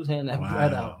 Universal was handing that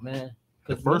bread out, man.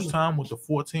 The first time with the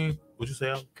 14, what'd you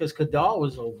say? Because Kadar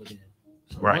was over there.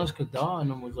 So right. Once Kadar and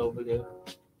them was over there,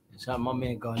 and so my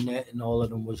man Garnett and all of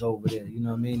them was over there. You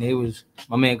know what I mean? They was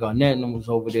my man Garnett and them was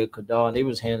over there, Kadar, and they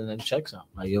was handing them checks out.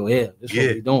 Like, yo, this is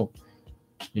what we doing.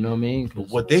 You know what I mean? But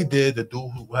what they did, the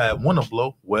dude who had Wanna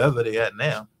Blow, wherever they at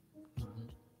now,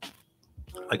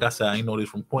 like I said, I ain't know this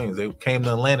from Queens. They came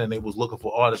to Atlanta and they was looking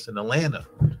for artists in Atlanta.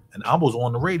 And I was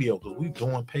on the radio because we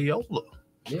doing payola.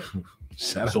 Yeah.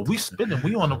 So we spinning.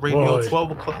 We on the radio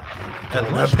 12 o'clock. At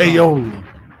payola. You know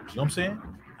what I'm saying?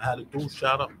 I had a dude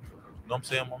shout up. You know what I'm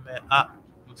saying? My man,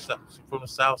 from the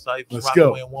south side. Let's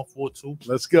go. 142.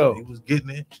 Let's go. He was getting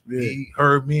it. Yeah. He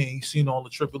heard me and he seen all the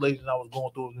tribulations I was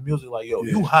going through with the music. Like, yo,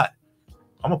 you hot.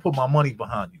 I'm going to put my money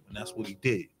behind you. And that's what he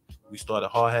did. We started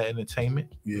Hard Hat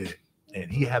Entertainment. Yeah. And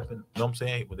he happened, you know what I'm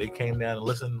saying? When they came down and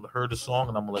listened, heard the song,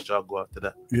 and I'm gonna let y'all go after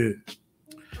that. Yeah.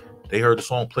 They heard the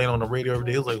song playing on the radio every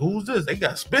day. It was like, who's this? They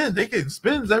got spins. They getting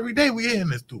spins every day. We hearing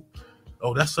this dude.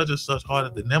 Oh, that's such and such hard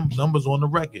at the numbers on the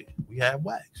record. We had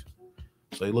wax.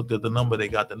 So they looked at the number, they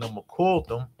got the number, called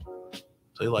them.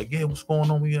 So they like, yeah, what's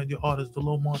going on? We had your artist,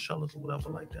 Delo Marshallus or whatever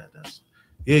like that. That's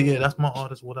that's my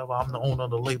artist, whatever. I'm the owner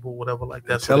of the label, whatever like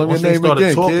that. Tell them your name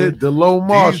again, kid. Delo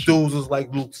Marshall. These dudes is like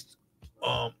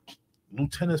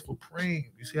lieutenants for Preem.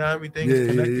 You see how everything is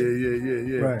connected?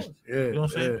 Yeah. Right. Yeah. You know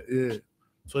what I'm saying? Yeah.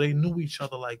 So they knew each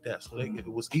other like that. So it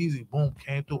was easy. Boom,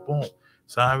 came through. Boom.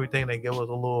 So everything they gave us a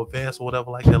little advance or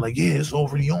whatever like that. Like, yeah, it's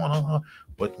already on.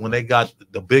 But when they got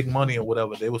the big money or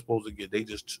whatever they were supposed to get,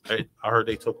 I heard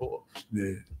they took off.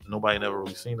 Yeah. Nobody never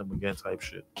really seen them again type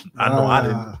shit. I know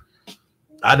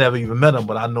I never even met them,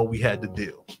 but I know we had the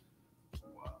deal. You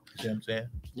see what I'm saying?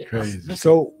 Yeah. Crazy.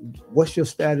 So what's your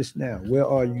status now? Where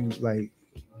are you, like,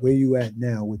 where you at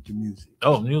now with your music?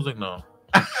 Oh, music, no.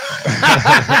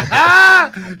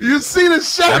 You see the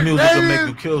shit. That music will make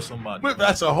you kill somebody. But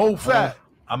that's a whole fact.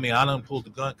 I mean, I done pulled the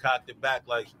gun, cocked it back,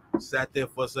 like sat there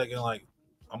for a second, like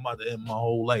I'm about to end my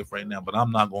whole life right now, but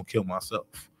I'm not gonna kill myself.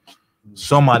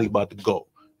 Somebody about to go.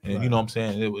 And you know what I'm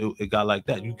saying? It got like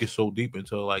that. You get so deep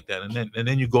into it like that. And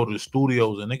then you go to the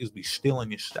studios and niggas be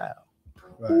stealing your style.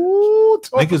 Right. Ooh,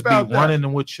 niggas be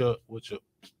running with your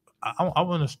I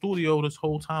was in the studio this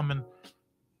whole time and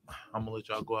I'm gonna let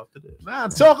y'all go after this. Nah,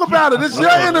 talk about it. This is your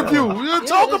interview. You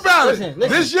talk about it.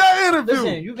 This is your interview.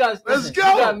 Listen, you guys, let's go.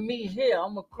 You got me here.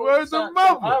 I'm a Where's the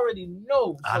mother? I already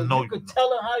know. So I know you could tell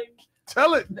her how you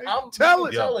tell it. Tell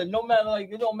it. No matter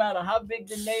it don't matter how big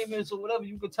the name is or whatever.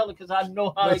 You could tell it because I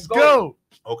know how let's it goes. Go.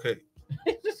 Okay.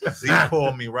 Z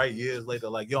called me right years later,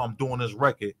 like, yo, I'm doing this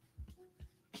record,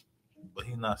 but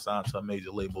he's not signed to a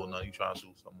major label. Now he's trying to do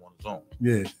something on his own.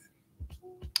 Yeah.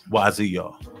 YZ,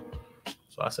 y'all.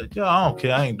 So I said, yeah, I don't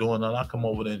care. I ain't doing nothing. I'll come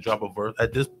over there and drop a verse.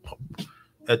 At this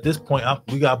point,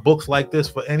 we got books like this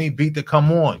for any beat to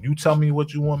come on. You tell me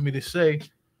what you want me to say,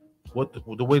 what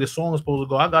the way the song is supposed to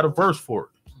go. I got a verse for it.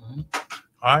 Mm-hmm.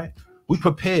 All right? We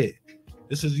prepared.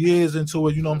 This is years into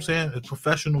it, you know what I'm saying? It's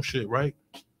professional shit, right?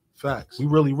 Facts. We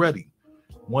really ready.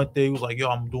 One day he was like, yo,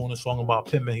 I'm doing a song about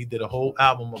Pimpin'. He did a whole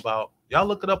album about, y'all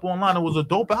look it up online. It was a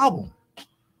dope album.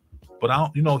 But I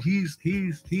don't, you know, he's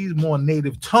more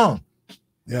native tongue.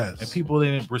 Yes. And people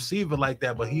didn't receive it like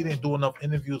that, but he didn't do enough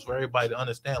interviews for everybody to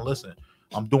understand. Listen,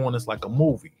 I'm doing this like a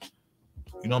movie.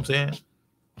 You know what I'm saying?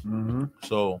 Mm-hmm.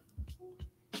 So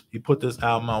he put this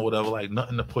album out, whatever, like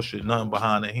nothing to push it, nothing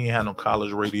behind it. He ain't had no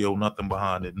college radio, nothing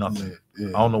behind it, nothing. Yeah.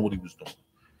 I don't know what he was doing.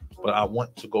 But I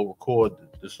went to go record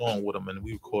the song with him, and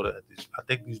we recorded at this. I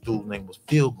think these dudes' name was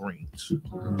Field Greens.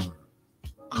 Mm-hmm.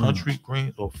 Country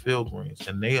Greens or Field Greens.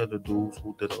 And they are the dudes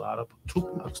who did a lot of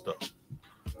Tupac stuff.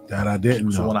 That I didn't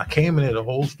know. So when I came in there, the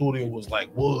whole studio was like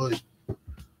wood. You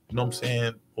know what I'm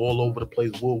saying? All over the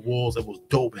place, wood walls. It was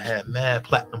dope. It had mad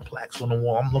platinum plaques on the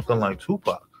wall. I'm looking like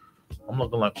Tupac. I'm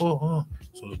looking like, oh.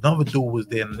 So another dude was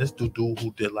there, and this dude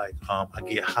who did like, I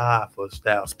Get High for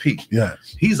Styles P.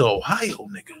 Yes. He's an Ohio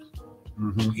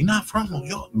nigga. He not from New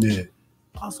York. Yeah.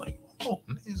 I was like, oh,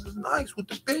 this is nice with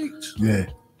the beats. Yeah.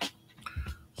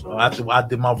 So after I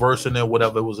did my verse in there,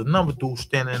 whatever, it was another dude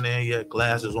standing there. He had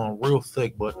glasses on real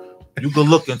thick, but you could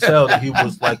look and tell that he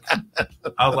was like,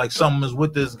 I was like, something is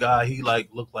with this guy. He like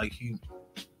looked like he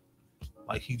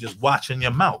just watching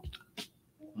your mouth.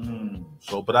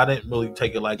 So, but I didn't really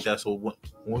take it like that. So when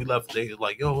we left, they was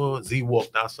like, yo, Z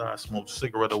walked outside, smoked a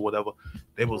cigarette or whatever.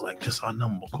 They was like, this our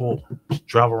number, call,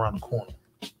 drive around the corner.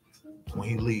 When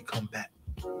he leave, come back.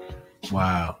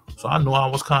 Wow. So I knew I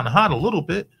was kind of hot a little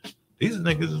bit. These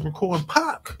niggas is recording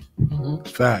Pac.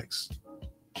 Facts.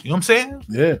 You know what I'm saying?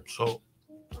 Yeah. So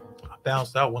I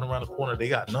bounced out, went around the corner. They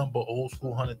got number old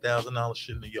school $100,000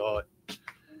 shit in the yard.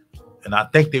 And I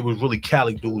think they was really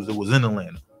Cali dudes that was in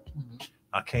Atlanta.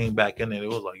 I came back in there. They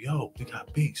was like, yo, we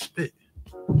got beats, spit.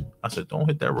 I said, don't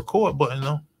hit that record button,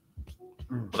 though.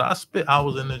 But I spit. I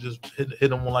was in there just hit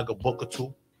them with like a book or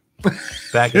two.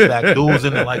 Back and back. Dudes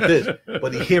in there like this.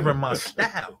 But he hearing my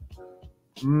style.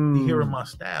 He hearing my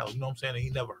style. You know what I'm saying? And he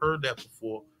never heard that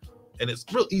before. And it's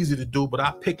real easy to do, but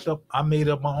I made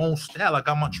up my own style. I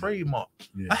got my trademark.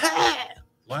 Yeah.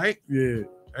 Right? Yeah.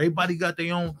 Everybody got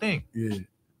their own thing. Yeah.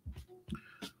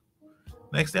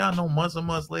 Next thing I know, months and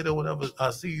months later, whatever,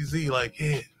 I see Z like,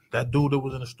 yeah, that dude that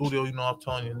was in the studio, you know, I'm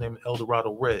telling you, his name is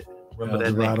Eldorado Red. Remember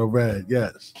that name? Eldorado Red,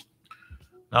 yes.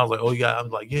 And I was like, oh, yeah. I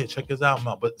was like, yeah, check his album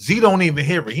out. But Z don't even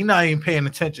hear it. He not even paying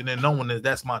attention and knowing that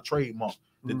that's my trademark.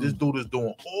 That this dude is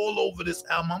doing all over this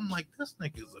album. I'm like, this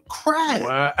nigga is a crack.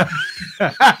 Wow.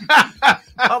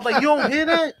 I was like, you don't hear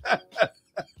that?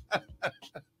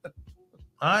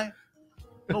 All right.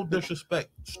 No disrespect.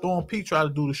 Storm P tried to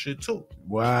do the shit too.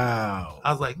 Wow.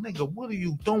 I was like, nigga, what are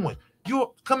you doing?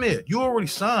 Come here. You already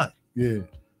signed. Yeah.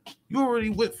 You already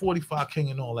with 45 King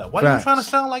and all that. Why are you trying to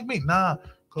sound like me? Nah,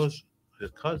 because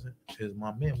his cousin is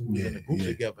my man. We was in the group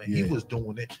together, and he was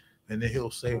doing it. And then he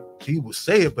would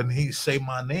say it, but then he'd say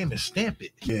my name and stamp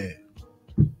it. Yeah.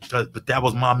 But that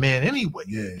was my man anyway.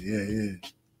 Yeah.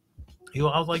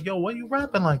 I was like, yo, why you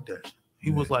rapping like that?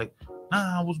 He was like,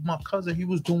 nah, I was my cousin. He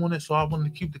was doing it, so I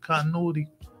wanted to keep the continuity.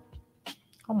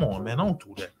 Come on, man. Don't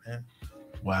do that, man.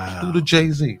 Wow. Do the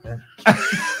Jay-Z, man.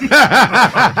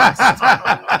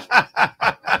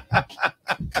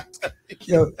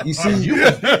 Yo, you see, yo,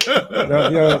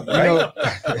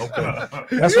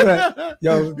 that's what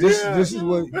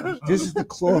this is the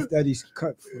cloth that he's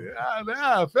cut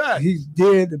for. He's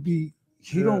there to be.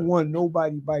 He don't want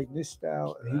nobody biting this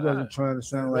style, and he wasn't trying to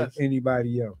sound like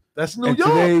anybody else. That's New York.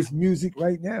 Today's music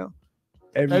right now.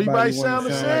 Everybody sound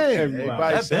the same.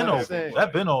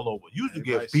 That been all over. You used to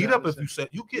get beat up if you said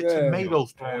you get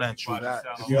tomatoes thrown at you.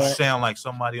 You sound like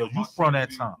somebody else. You from that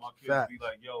time. My kids be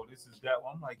like, yo, this is that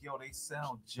one. I'm like, yo, they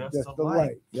sound just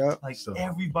alike. Like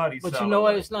everybody. But you know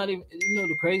what? It's not even. You know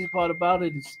the crazy part about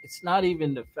it is it's not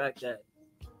even the fact that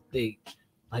they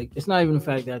like. It's not even the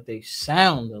fact that they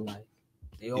sound alike.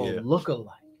 They all look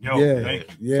alike. Yo, thank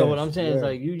you. So what I'm saying is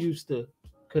like you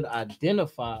could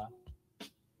identify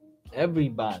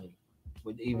everybody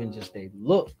with even just they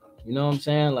look, you know what I'm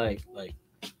saying? Like,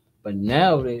 but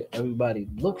now everybody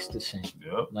looks the same.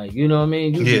 Yep. Like, you know what I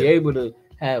mean? You'd be able to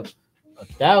have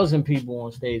 1,000 people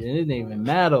on stage, and it didn't even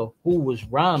matter who was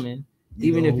rhyming,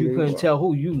 even if you couldn't tell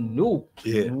who, you knew.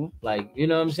 Yeah. Like, you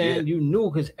know what I'm saying? Yeah. You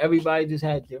knew because everybody just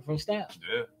had different styles.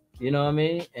 Yeah. You know what I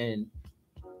mean? And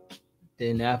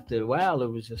then after a while, it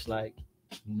was just like,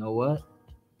 you know what?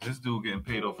 This dude getting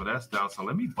paid off for that style, so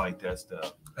let me bite that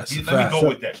style. Let me go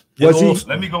with that.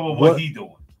 Let me go with what he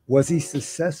doing. Was he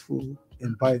successful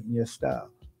in biting your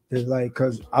style? It's like,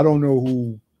 because I don't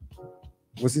know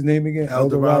what's his name again?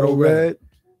 Eldorado Red?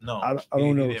 No. I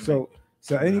don't know.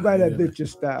 So anybody that bit your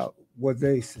style, was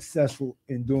they successful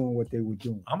in doing what they were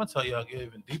doing? I'm going to tell you, I'll get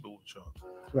even deeper with y'all.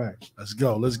 Right. Let's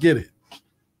go. Let's get it.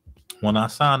 When I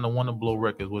signed to Warner Blow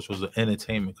Records, which was an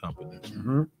entertainment company,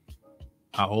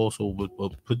 I also would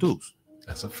produce.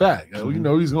 That's a fact. You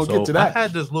know he's gonna get to that. I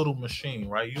had this little machine,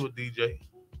 right? You a DJ.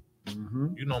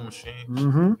 You know machines.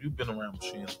 You've been around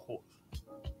machines, of course.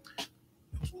 It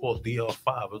was called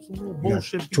DR5. It's a little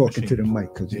bullshit. Talking to the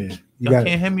mic, because you can't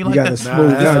hear me like that. It's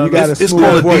called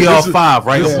a DR5,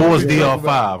 right? It was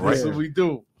DR5, right? That's what we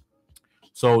do.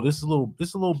 So this is a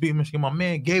little beat machine. My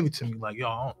man gave it to me, like,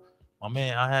 yo, my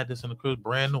man, I had this in the crib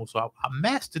brand new. So I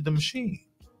mastered the machine.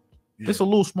 It's a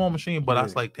little small machine, but I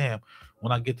was like, damn,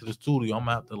 when I get to the studio, I'm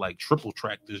gonna have to like triple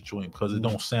track this joint because it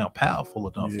don't sound powerful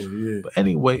enough. But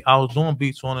anyway, I was doing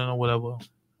beats on it or whatever,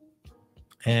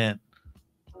 and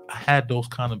I had those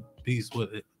kind of beats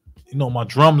with it. you know, my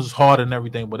drums is hard and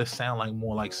everything, but it sound like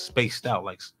more like spaced out,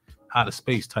 like out of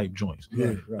space type joints.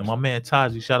 Yeah, and my man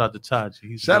Taji, shout out to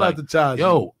Taji. Shout out to Taji.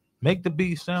 Yo, make the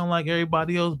beat sound like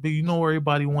everybody else, but you know what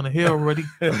everybody want to hear already.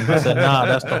 I said, nah,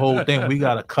 that's the whole thing. We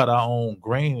gotta cut our own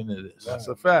grain into this. That's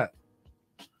a fact.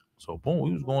 So boom,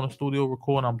 we was going to studio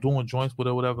recording. I'm doing joints with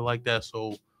it, whatever like that.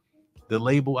 So the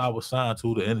label I was signed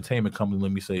to, the entertainment company,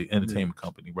 let me say entertainment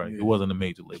company, right? It wasn't a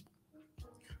major label.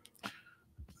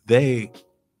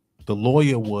 The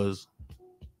lawyer was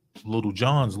Little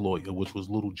John's lawyer, which was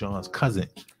Little John's cousin.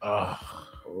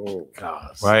 Oh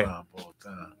God! Right.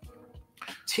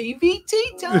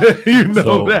 TVT time. You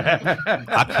know that.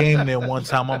 I came there one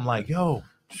time. I'm like, yo,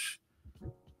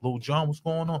 Little John, what's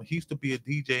going on? He used to be a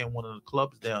DJ in one of the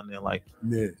clubs down there. Like,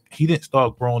 he didn't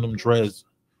start growing them dreads.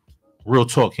 Real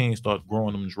talk, he didn't start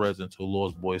growing them dreads until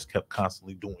Lost Boys kept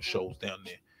constantly doing shows down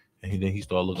there, and then he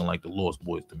started looking like the Lost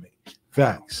Boys to me.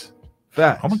 Facts.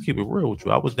 I'm gonna keep it real with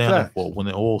you. I was down there for when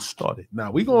it all started.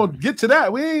 Now we gonna get to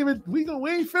that. We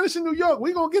ain't finishing New York.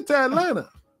 We gonna get to Atlanta.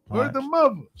 Where's the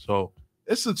mother? So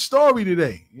it's a story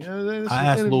today. You know, I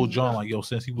asked Lil Jon, like, yo,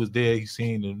 since he was there, he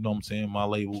seen, you know what I'm saying, my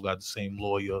label got the same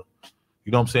lawyer.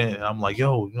 You know what I'm saying? And I'm like,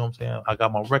 yo, you know what I'm saying? I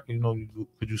got my record, you know,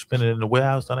 could you spin it in the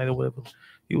warehouse tonight or whatever?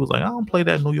 He was like, I don't play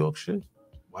that New York shit.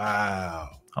 Wow.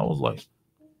 I was like,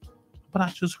 but I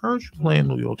just heard you playing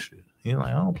New York shit. He's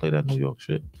like, I don't play that New York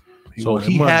shit. So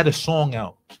he had a song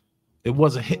out. It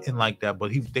wasn't hitting like that,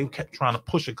 but they kept trying to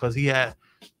push it because he had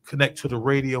connect to the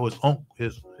radio. His uncle,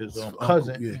 his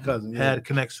cousin had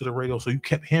connects to the radio. So you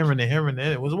kept hearing it.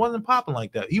 It wasn't popping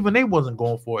like that. Even they wasn't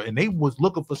going for it, and they was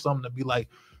looking for something to be like,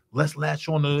 let's latch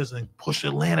on to this and push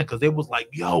Atlanta, because they was like,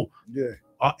 yo,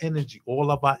 our energy, all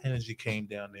of our energy came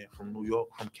down there from New York,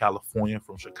 from California,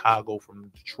 from Chicago, from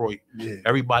Detroit.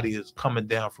 Everybody is coming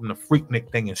down from the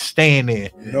Freaknik thing and staying there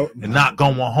and not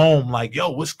going home like, yo,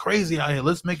 what's crazy out here?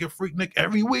 Let's make it Freaknik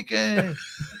every weekend.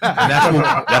 And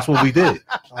that's what we did.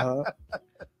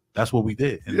 That's what we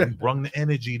did. And we brung the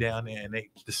energy down there, and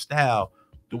the style,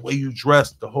 the way you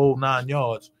dressed, the whole 9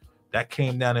 yards, that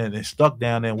came down there and it stuck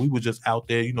down there. And we were just out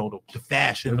there, you know, the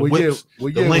fashion, the whips, the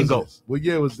lingo. What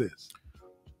year was this?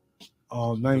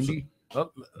 90.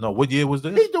 No, what year was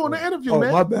this? He's doing the interview,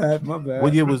 man. My bad.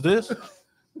 What year was this?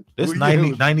 This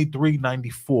 90, 93,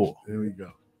 94. There we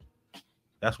go.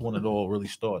 That's when it all really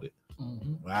started.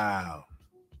 Wow.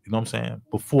 You know what I'm saying?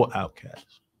 Before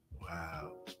Outkast.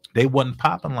 Wow. They wasn't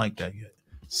popping like that yet.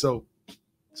 So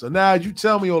now you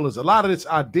tell me all this. A lot of this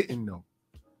I didn't know.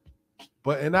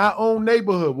 But in our own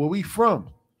neighborhood, where we from,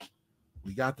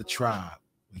 we got the Tribe.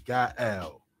 We got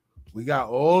L. We got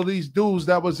all these dudes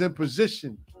that was in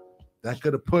position that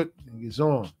could have put niggas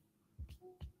on.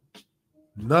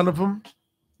 None of them.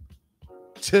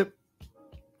 Tip,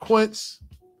 Quince,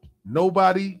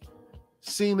 nobody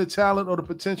seen the talent or the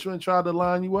potential and tried to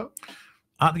line you up.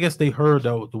 I guess they heard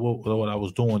what I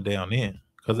was doing down there.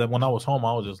 Because when I was home,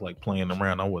 I was just like playing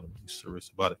around. I wasn't really serious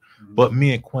about it. But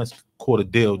me and Quince caught a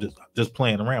deal, just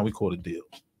playing around. We caught a deal.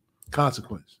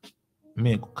 Consequence.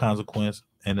 Me and Consequence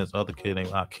and this other kid named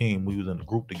Hakeem, we was in a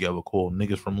group together called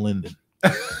Niggas from Linden.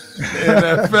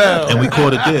 NFL. And we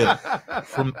caught a deal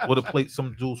with a place,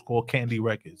 some dudes called Candy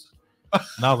Records.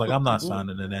 And I was like, I'm not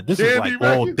signing in that. This is like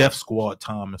all Def Squad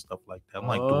time and stuff like that. I'm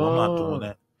like, dude, I'm not doing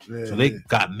that. So they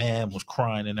got mad, was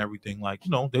crying and everything. Like,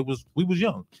 you know, we was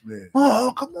young.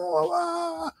 Oh, come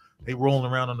on. They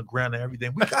rolling around on the ground and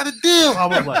everything. We got a deal. I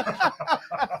was like,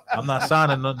 I'm not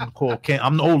signing nothing called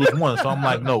I'm the oldest one. So I'm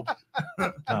like, no.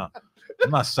 Nah,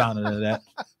 I'm not signing to that.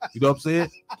 You know what I'm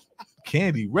saying?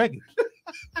 Candy Records.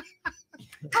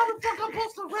 How the fuck I'm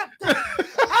supposed to rap that?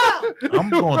 I'm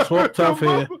going to talk tough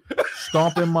here,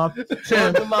 stomping my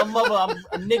chin. My mother, I'm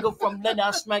a nigga from London.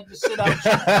 I smack the shit out you.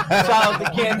 Shout out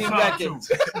to Candy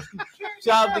Records.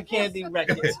 Shout out to Candy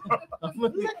Records. I'm a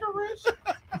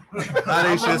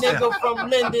nigga from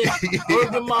Linden.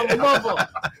 Look at my mother.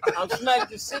 I'll smack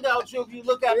the shit out you if you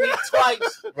look at me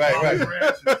twice. Right.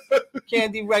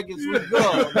 Candy Records, we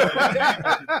go.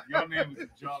 Your name is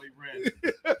Jolly Red.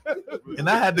 And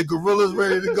I had the gorillas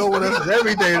ready to go with us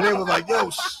every day. And they was like, yo,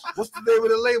 what's the name of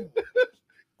the label?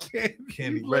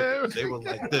 Candy Records. They was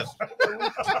like this.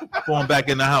 Going back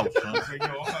in the house.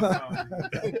 Huh?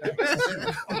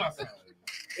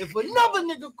 If another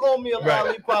nigga call me a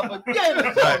lollipop again,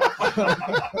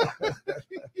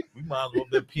 we might as well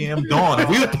been PM Dawn. If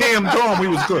we were PM Dawn, we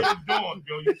was good.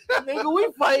 Nigga, we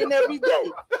fighting every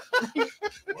day.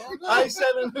 I ain't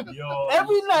selling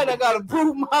every night. I gotta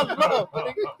prove my love.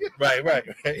 Right.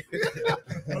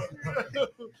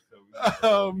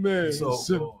 Oh man.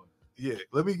 So Yeah,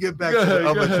 let me get back to the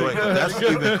other joint. That's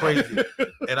even crazy.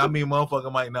 And I mean,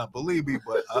 motherfucker might not believe me,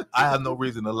 but I have no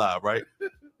reason to lie, right?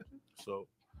 So,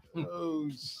 oh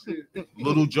shit.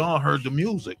 Little John heard the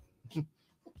music.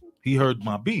 He heard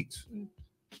my beats,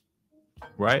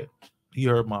 right? He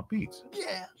heard my beats.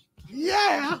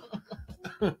 Yeah.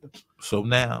 So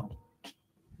now,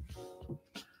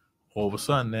 all of a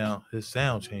sudden, now his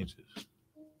sound changes.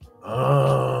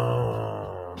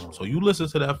 So you listen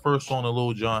to that first song that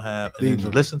Lil Jon had, and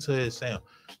then listen to his sound.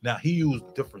 Now he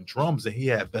used different drums, and he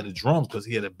had better drums because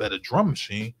he had a better drum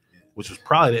machine, which was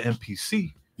probably the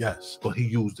MPC. Yes, but he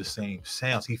used the same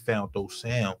sounds. He found those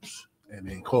sounds and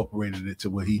incorporated it to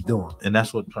what he's doing, and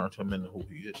that's what turned him into who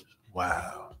he is.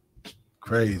 Wow,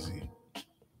 crazy.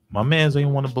 My mans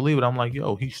ain't want to believe it. I'm like,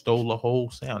 yo, he stole the whole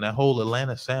sound. That whole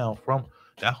Atlanta sound from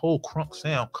that whole crunk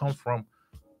sound come from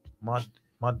my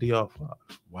DR5.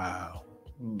 Wow.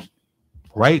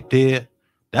 Right there.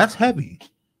 That's heavy.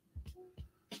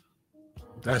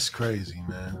 That's crazy,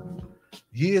 man.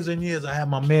 Years and years, I had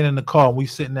my man in the car, and we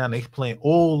sitting down, they playing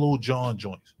all Lil Jon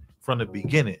joints from the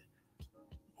beginning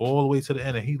all the way to the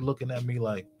end, and he looking at me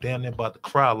like damn near about to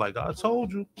cry, like I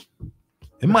told you.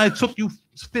 It might have took you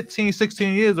 15,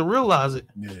 16 years to realize it.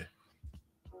 Yeah.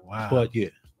 Wow. But yeah.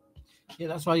 Yeah,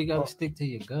 that's why you gotta stick to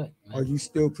your gut. Man. Are you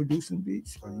still producing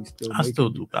beats? Are you still? I still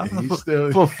do.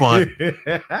 Still... For fun.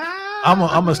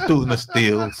 I'm a student of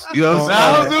Steels. You know what saying?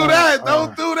 I'm Don't do that.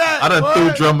 Don't do that. I done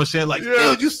threw drum machine like,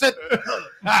 Steels, you said.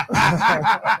 Yeah,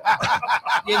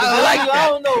 I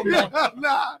don't know, man.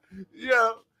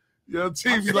 Yo,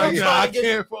 TV like, I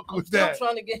can't fuck with that. I'm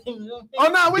trying to get him. Oh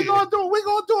no, we're gonna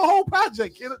do a whole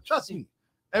project, kid. Trust me.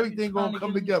 Everything gonna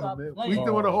come together, man. We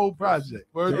doing a whole project.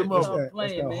 Where's the moment?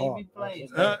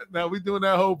 Now we doing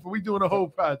a whole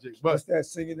project. But what's that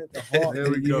singing at the harp? There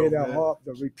we go. Hear that harp,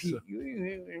 the repeat.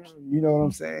 You know what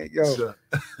I'm saying? Yo,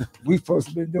 we supposed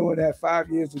to been doing that 5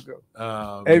 years ago.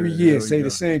 Every year, say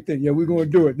the same thing. Yeah, we're gonna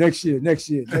do it next year.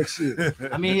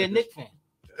 I mean, you're a Knick fan.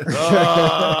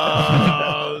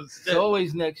 It's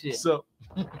always next year. So.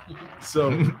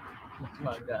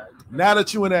 My God. Now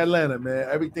that you in Atlanta, man,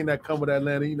 everything that come with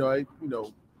Atlanta,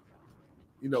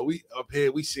 we up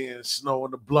here, we seeing snow on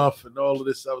the bluff and all of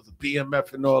this stuff, the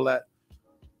BMF and all that.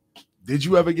 Did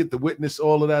you ever get to witness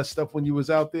all of that stuff when you was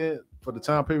out there for the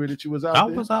time period that you was out there? I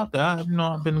was out there.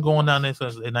 I've been going down there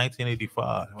since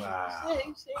 1985. Wow.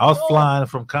 I was flying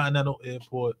from Continental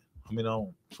Airport.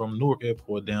 From Newark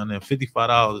Airport down there,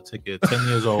 $55 a ticket, 10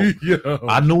 years old.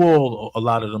 I knew a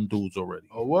lot of them dudes already.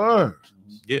 Oh, word.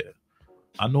 Yeah.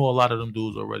 I know a lot of them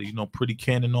dudes already. Pretty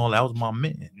Ken and all that was my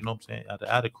man. You know what I'm saying?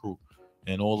 Out of crew.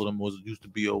 And all of them used to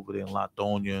be over there in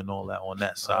Latonia and all that on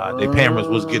that side. Their parents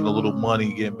was getting a little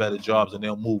money, getting better jobs, and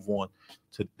they'll move on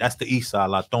to that's the east side,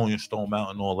 Latonia, Stone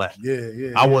Mountain, all that.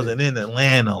 Yeah. I wasn't in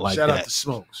Atlanta like that. Shout out to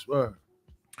Smokes. Word.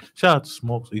 Shout out to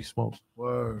Smokes. He smoked.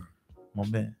 Word. My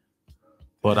man.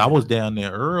 But I was down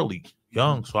there early,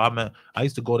 young. So I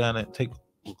used to go down there and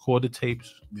record the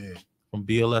tapes from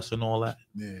BLS and all that.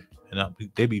 Yeah. And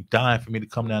they'd be dying for me to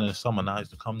come down in the summer. And I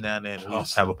used to come down there and we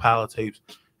used to have a pile of tapes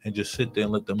and just sit there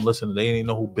and let them listen. They didn't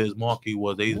know who Biz Markie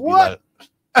was. They used to be like,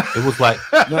 it was like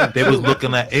they was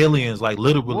looking at aliens, like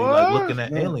literally like looking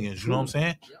at aliens. You know what I'm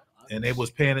saying? And they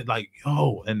was paying it like,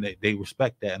 yo, and they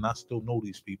respect that. And I still know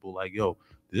these people like, yo,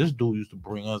 this dude used to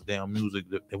bring us down music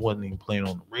that they wasn't even playing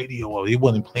on the radio, or he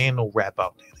wasn't playing no rap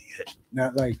out there yet.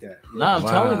 Not like that. Nah, I'm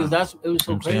telling you, because it was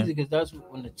so crazy because that's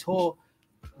when the tour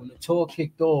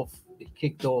kicked off. It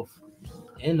kicked off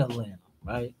in Atlanta,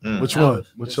 right? Which one?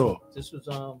 Which tour? This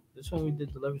one we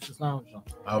did the Lyricist Lounge on.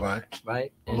 All right.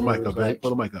 Right. Pull the mic up, man.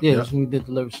 Pull the mic up. Yeah, that's when we did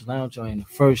the Lyricist Lounge on. And the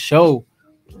first show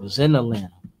was in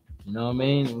Atlanta. You know what I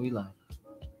mean? And we like,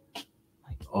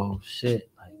 oh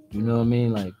shit, like, you know what I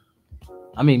mean? Like,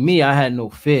 me, I had no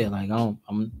fear. Like, I go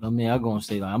and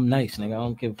say, like, I'm nice, nigga. I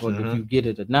don't give a fuck if you get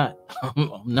it or not.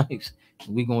 I'm nice.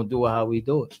 We gonna do it how we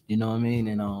do it. You know what I mean?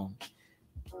 And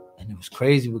it was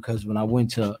crazy because when I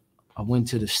went to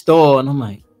the store and I'm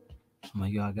like,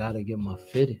 yo, I gotta get my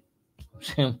fitted. I'm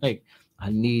saying, like,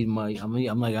 I need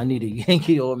a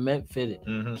Yankee or a Met fitted.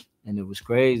 And it was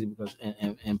crazy because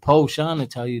and Poe Shauna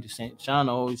tell you the same. Shauna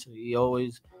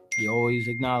always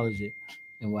acknowledged it.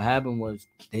 And what happened was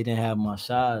they didn't have my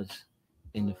size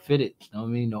in the fitted. You know what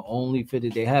I mean? The only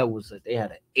fitted they had was that they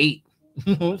had an 8.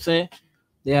 You know what I'm saying?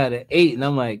 They had an 8, and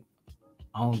I'm like,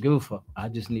 I don't give a fuck. I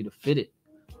just need a fitted.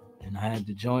 And I had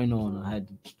the joint on. I had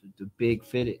the big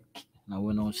fitted. And I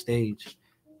went on stage.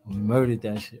 And we murdered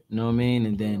that shit. You know what I mean?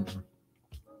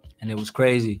 And it was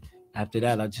crazy. After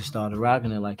that, I just started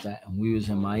rocking it like that. And we was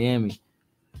in Miami.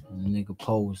 And the nigga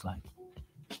Poe was like,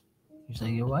 he's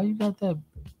like, yo, why you got that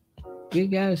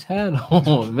big ass hat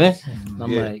on, man. And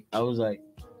I'm like, I was like,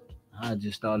 I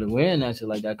just started wearing that shit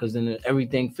like that because then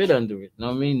everything fit under it. You know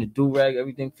what I mean? The do-rag,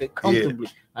 everything fit comfortably.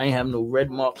 I ain't have no red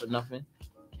mark or nothing.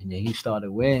 And then he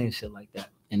started wearing shit like that.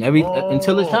 And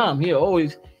until it's time,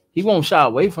 he won't shy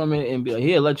away from it and be like,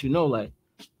 he'll let you know, like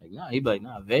nah, he be like,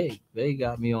 nah, Vague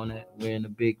got me on that wearing the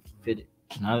big fitted.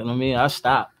 You know what I mean? I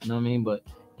stopped, you know what I mean? But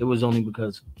it was only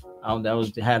because that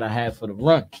was the hat I had for the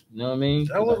run. You know what I mean?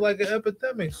 That was like an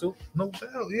epidemic, so no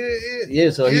doubt. Yeah,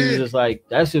 so he was just like,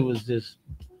 that shit was just,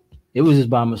 it was just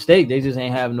by mistake. They just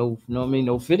ain't have no, you know what I mean,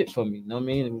 no fitted for me. You know what I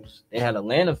mean? They had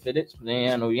Atlanta fitteds, but they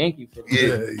ain't had no Yankee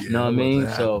fitted. You know what I mean?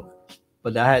 So,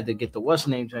 but I had to get the what's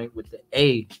name drink with the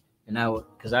A, and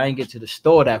because I didn't get to the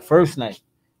store that first night.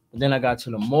 But then I got to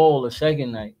the mall the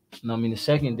second night. You know what I mean? The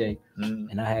second day.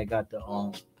 And I had got the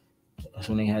that's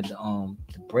when they had the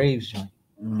Braves joint.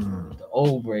 The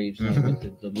old Braves joint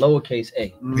with the lowercase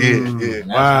A.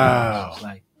 Wow.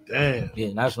 Like, damn. Yeah,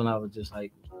 and that's when I was just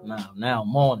like, now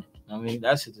I'm on it. I mean,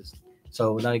 that's just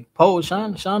so like Poe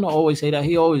Sean always say that.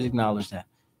 He always acknowledged that.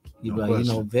 He'd be like,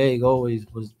 you know, Vague was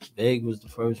the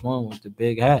first one with the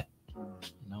big hat. You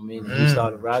know what I mean? He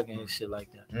started rocking and shit like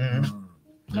that.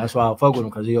 And that's why I fuck with him,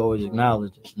 because he always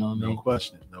acknowledged it. You know what I mean?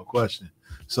 No question.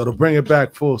 So to bring it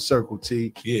back full circle,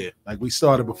 T. Yeah. Like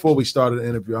before we started the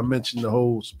interview, I mentioned the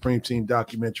whole Supreme Team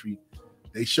documentary.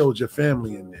 They showed your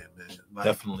family in there, man. Like,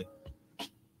 definitely.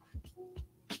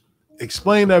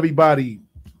 Explain to everybody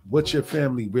what your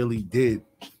family really did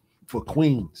for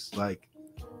Queens. Like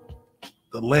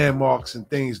the landmarks and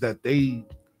things that they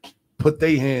put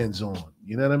their hands on.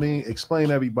 You know what I mean? Explain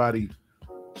to everybody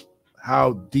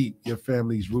how deep your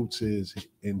family's roots is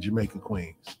in Jamaica,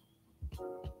 Queens.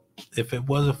 If it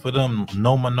wasn't for them,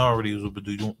 no minorities would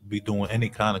be doing any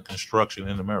kind of construction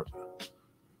in America.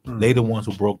 They the ones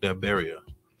who broke that barrier.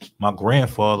 My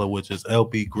grandfather, which is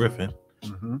L.B. Griffin,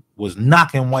 was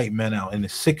knocking white men out in the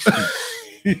 60s.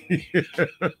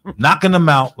 Knocking them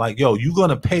out like, yo, you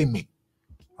gonna pay me.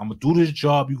 I'm gonna do this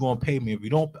job, you're gonna pay me. If you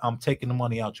don't, I'm taking the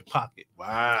money out your pocket.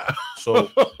 Wow.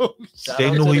 So they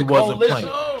knew he wasn't playing.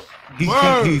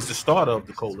 He's the starter of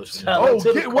the coalition.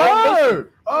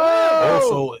 Word.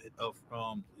 Also,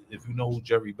 if you know who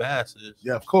Jerry Bass is.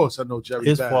 Yeah, of course I know Jerry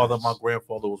His Bass. father, my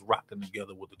grandfather, was rocking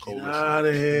together with the coalition. Get out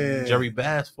of here. Jerry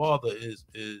Bass' father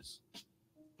is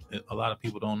a lot of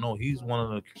people don't know. He's one of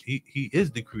the he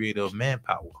is the creator of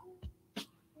Manpower.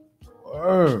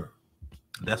 Word.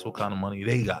 That's what kind of money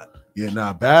they got.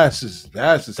 Yeah, Bass is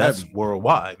That's heavy.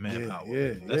 Worldwide Manpower.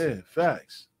 Yeah,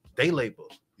 facts. Day labor.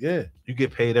 Yeah, you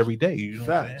get paid every day. You know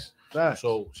facts.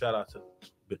 So shout out to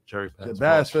Jerry Bass. The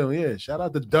Bass family. Yeah, shout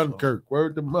out to Dunkirk.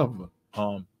 Word to mother.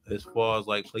 As far as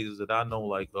like places that I know,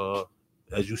 like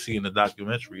as you see in the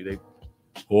documentary,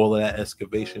 all of that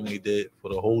excavation they did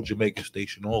for the whole Jamaica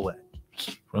station, all that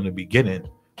from the beginning.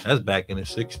 That's back in the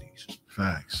 60s.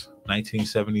 Facts.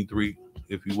 1973.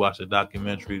 If you watch the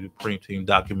documentary, the Supreme Team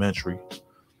documentary,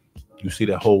 you see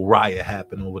that whole riot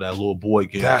happen over that little boy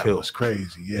getting killed. That was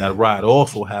crazy. Yeah. That riot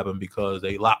also happened because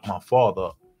they locked my father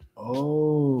up.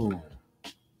 Oh.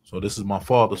 So this is my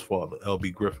father's father,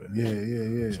 L.B. Griffin.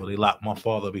 Yeah. So they locked my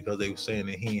father because they were saying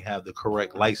that he didn't have the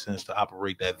correct license to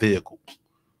operate that vehicle.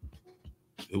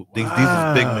 These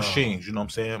are big machines, you know what I'm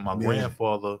saying? My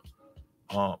grandfather,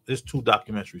 there's 2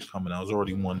 documentaries coming out. There's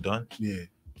already one done. Yeah.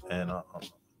 And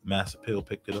Mass Appeal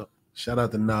picked it up. Shout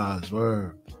out to Nas,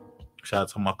 word. Shout out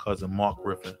to my cousin Mark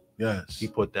Griffin. Yes. He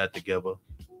put that together.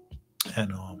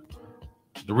 And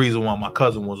the reason why my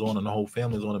cousin was on and the whole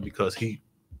family was on it because he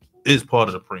is part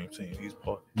of the Supreme Team. He's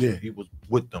part. Yeah. He was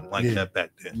with them like that back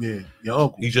then. Yeah. Your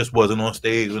uncle. He just wasn't on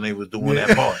stage when they was doing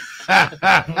that part.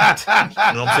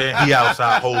 You know what I'm saying? He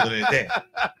outside holding it down.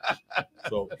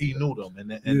 So he knew them.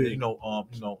 And you know,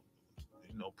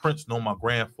 Prince know my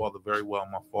grandfather very well,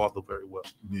 my father very well.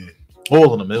 Yeah.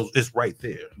 All of them. It's right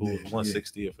there. It was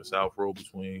 160th and South Road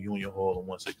between Union Hall and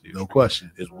 160th. No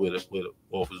question. Is with the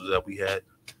officers that we had.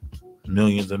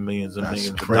 Millions and millions and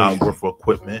millions crazy. of dollars worth of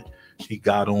equipment. He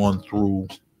got on through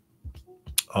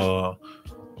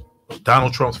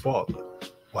Donald Trump's father.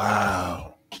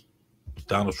 Wow.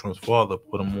 Donald Trump's father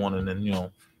put him on, and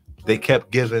then they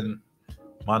kept giving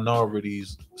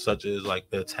minorities such as like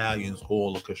the Italians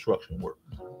all the construction work.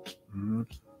 Mm-hmm.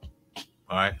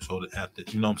 All right, so after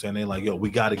you know what I'm saying, they like, yo, we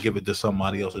got to give it to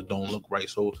somebody else that don't look right.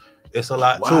 So it's a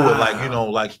lot to it, like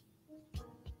like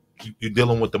you're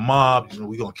dealing with the mob.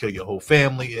 We're gonna kill your whole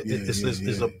family.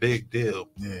 It's a big deal.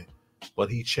 Yeah, but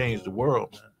he changed the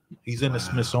world, man. He's in the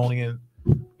Smithsonian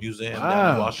Museum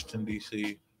down in Washington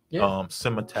D.C.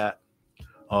 Cemetat.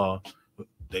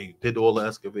 They did all the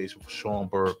excavation for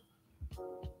Schaumburg.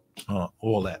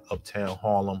 All that uptown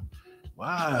Harlem.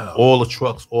 Wow. All the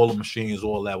trucks, all the machines,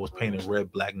 all that was painted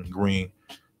red, black, and green.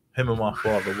 Him and my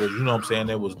father was, you know what I'm saying,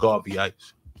 there was Garvey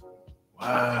Ice.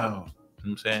 Wow. You know what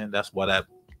I'm saying? That's why that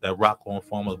rock on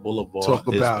Farmers Boulevard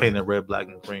is painted red, black,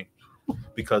 and green.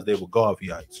 Because they were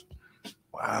Garvey Ice.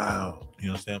 Wow. You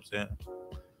know what I'm saying?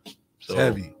 So it's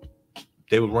heavy.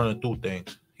 They were running through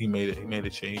things. He made it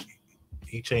change.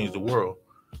 He changed the world.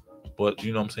 But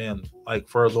you know what I'm saying? Like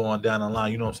further on down the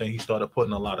line, you know what I'm saying? He started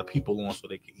putting a lot of people on so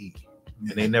they could eat.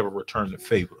 And they never returned the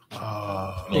favor.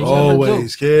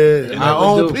 Always, kid. Our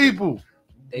own people.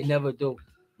 They never do.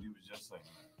 He was just saying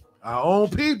that. Our own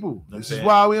people. This is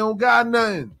why we don't got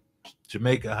nothing.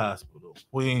 Jamaica Hospital,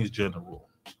 Queens General,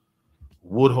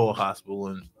 Woodhull Hospital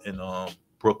in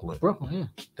Brooklyn. Brooklyn, yeah.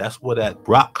 That's where that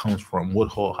rock comes from.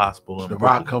 Woodhull Hospital in the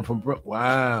Brooklyn. Rock come from Brooklyn.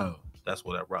 Wow. That's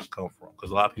where that rock come from.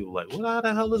 Because a lot of people are like, well, how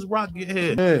the hell does rock get here?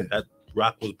 Yeah. That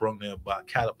rock was brought there by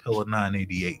Caterpillar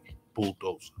 988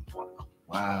 bulldozer.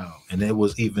 Wow. And it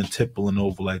was even tippling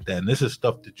over like that. And this is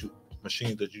stuff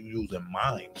machines that you use in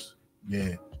mines.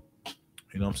 Yeah.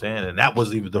 You know what I'm saying? And that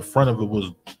was even the front of it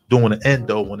was doing the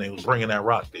endo when they was bringing that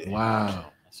rock there. Wow.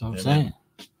 That's what I'm saying.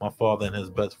 My father and his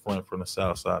best friend from the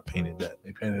South Side painted that.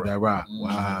 They painted that rock.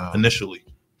 Wow. Initially.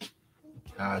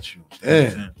 Got you.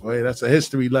 Damn. Wait, that's a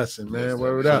history lesson, man.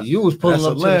 Word up. You was pulling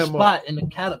up to the spot in the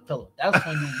Caterpillar. That's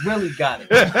when you really got it.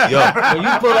 When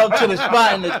you pull up to the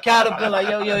spot in the Caterpillar, like,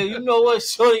 yo, you know what,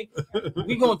 shorty?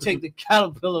 We gonna take the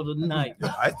Caterpillar tonight.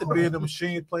 I used to be in the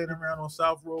machine playing around on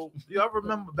South Road. I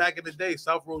remember back in the day,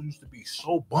 South Road used to be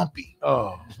so bumpy.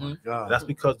 Oh my God. That's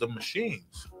because the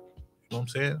machines. You know what I'm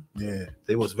saying? Yeah.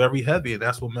 They was very heavy, and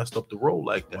that's what messed up the road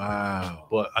like that. Wow.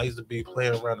 But I used to be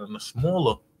playing around in the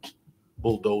smaller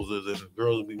bulldozers, and the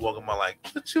girls would be walking by like,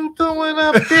 what you doing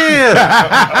up here?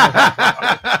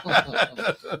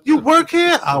 You work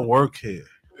here? I work here.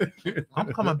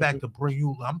 I'm coming back to bring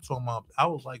you. I'm talking about, I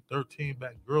was like 13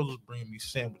 back. Girls was bringing me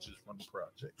sandwiches from the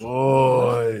project.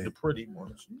 Boy. The pretty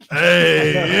ones.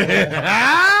 Hey.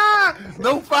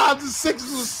 No 5s and 6s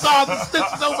with stars and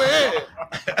stitches over here.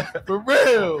 For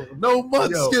real. No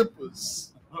mud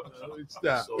skippers.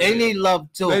 Stop. They need love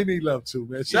too. They need love too,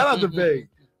 man. Shout out to Vague.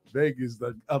 Vague is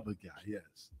the other guy,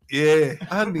 yes. Yeah.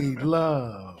 I need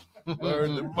love.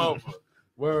 Word the mother.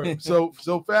 Word. So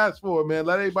fast forward, man.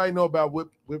 Let everybody know about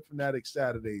Whipfanatic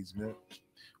Saturdays, man.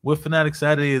 Whipfanatic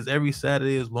Saturday is every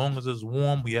Saturday as long as it's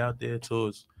warm. We out there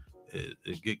till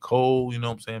it get cold, you know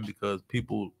what I'm saying? Because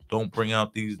people don't bring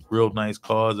out these real nice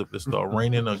cars. If it start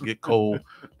raining or get cold,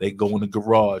 they go in the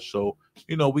garage. So,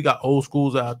 you know, we got old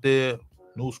schools out there,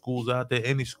 new schools out there,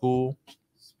 any school.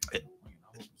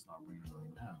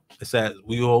 It's at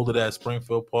we hold it at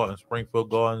Springfield Park in Springfield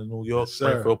Garden in New York, yes,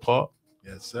 Springfield Park.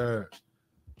 Yes, sir.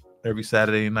 Every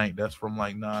Saturday night. That's from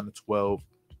like 9 to 12.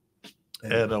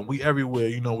 And we everywhere.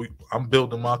 You know, I'm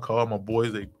building my car. My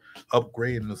boys, they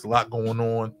upgrading. There's a lot going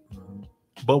on.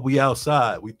 But we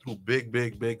outside. We threw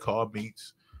big car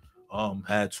meets.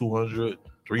 Had 200,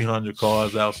 300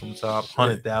 cars out sometimes.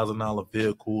 $100,000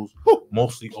 vehicles.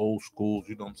 Mostly old schools,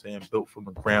 you know what I'm saying? Built from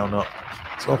the ground up.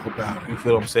 Talk about it. You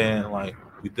feel what I'm saying? Like,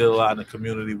 we did a lot in the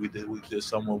community. We did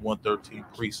some with 113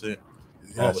 Precinct.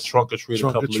 Yes. Trunk or Treat a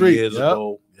couple of years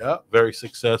ago. Yep. Very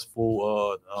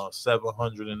successful.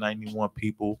 791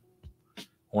 people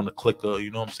on the clicker.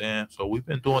 You know what I'm saying? So we've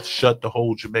been doing shut the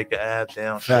whole Jamaica Ave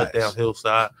down, shut down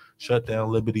Hillside, shut down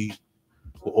Liberty.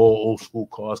 With all old school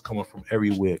cars coming from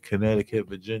everywhere. Connecticut,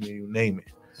 Virginia, you name it.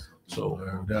 So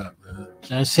word up, man.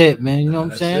 That's it, man. You know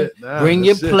what I'm saying? Bring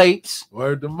your plates.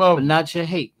 Word to mother. But not your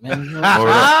hate, man. You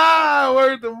know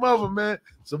word to mother, man.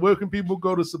 So where can people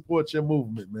go to support your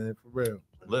movement, man? For real.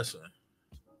 Listen.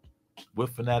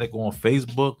 Whipfanatic on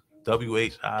Facebook.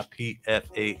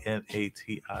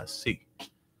 WHIPFANATIC.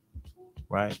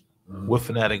 Right?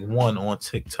 Whipfanatic 1 on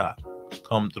TikTok.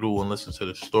 Come through and listen to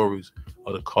the stories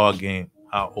of the car game,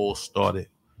 how it all started,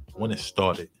 when it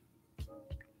started.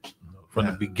 From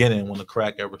the beginning, when the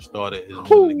crack ever started, is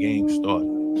when the game started.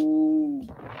 All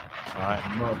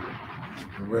right,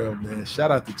 for real, man.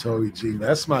 Shout out to Torey G, man.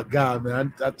 That's my guy,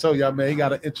 man. I told y'all, man, he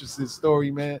got an interesting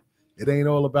story, man. It ain't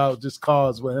all about just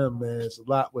cars with him, man. It's a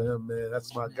lot with him, man.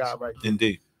 That's my guy right there.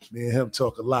 Indeed. Me and him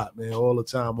talk a lot, man, all the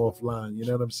time offline. You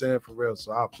know what I'm saying? For real.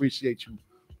 So I appreciate you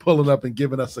pulling up and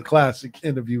giving us a classic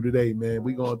interview today, man.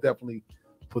 We're going to definitely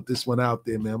put this one out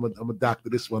there, man. I'm gonna doctor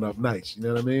this one up nice. You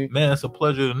know what I mean? Man, it's a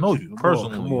pleasure to know you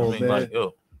personally. Come on, man. Like,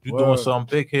 yo, you doing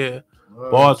something big here.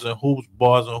 Bars and hoops,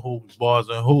 bars and hoops, bars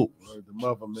and hoops. Word the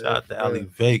mother, man. Shout out to Ali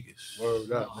Vegas.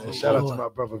 Word up, man. Shout out to my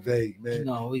brother Vague, man.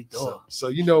 No, we do. So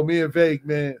you know, me and Vague,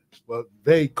 man. Well,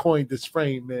 Vague coined this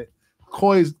frame, man.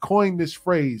 Coined this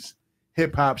phrase.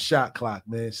 hip hop shot clock,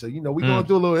 man. So we're gonna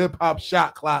do a little hip hop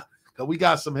shot clock because we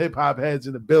got some hip hop heads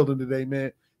in the building today,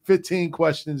 man. 15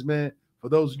 questions, man. For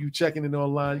those of you checking in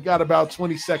online, you got about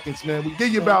 20 seconds, man. We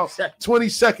give you about 20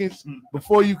 seconds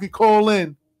before you can call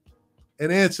in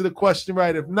and answer the question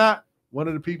right. If not, one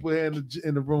of the people here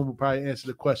in the room will probably answer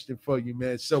the question for you,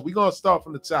 man. So we're gonna start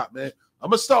from the top, man. I'm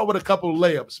gonna start with a couple of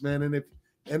layups, man.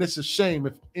 And it's a shame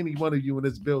if any one of you in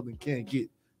this building can't get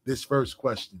this first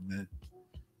question, man.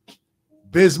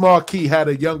 Biz Markie had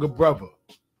a younger brother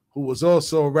who was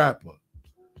also a rapper.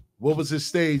 What was his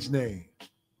stage name?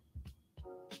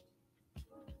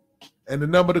 And the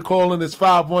number to call in is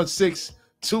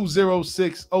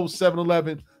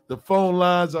 516-206-0711. The phone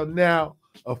lines are now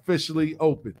officially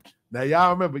open. Now,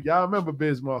 y'all remember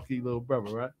Biz Markie, little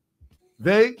brother, right?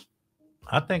 They?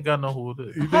 I think I know who it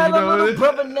is. You know little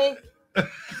brother name. He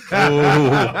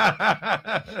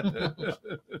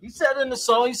said in the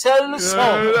song. He said in the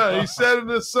song. He said in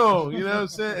the song. You know what I'm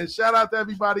saying? And shout out to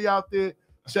everybody out there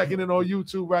checking in on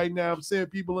YouTube right now. I'm seeing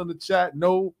people in the chat.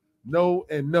 No,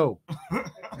 and no.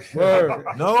 Word.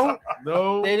 No.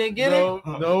 They didn't get it?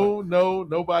 No.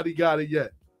 Nobody got it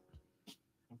yet.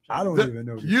 I don't even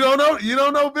know. You don't know? You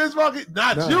don't know Biz Markie?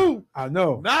 Not you. I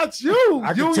know. Not you.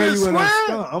 I can tell you when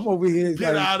I'm over here.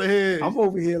 Get out of here. I'm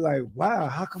over here like, wow,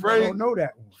 how come I don't know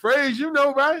that one? Phrase, you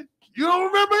know, right? You don't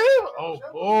remember him? Oh,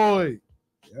 boy.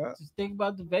 Yeah. Just think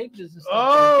about the vapors and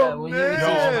stuff like that. Man.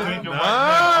 I'm thinking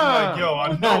right now.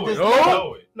 I'm like, I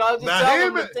know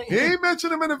it. He ain't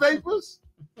mentioned him in the vapors.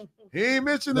 He ain't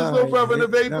mentioned his little brother in the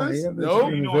vapors. No.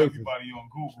 You know everybody on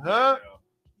Google. Huh?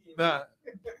 Nah.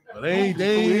 But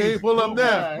they ain't pull up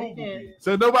now.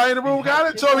 So nobody in the room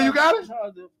got it? Torey, you got it?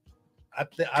 I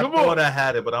thought I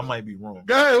had it, but I might be wrong.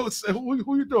 Go ahead.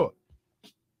 Who you thought?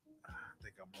 I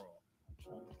think I'm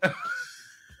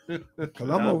wrong. Because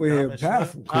I'm over here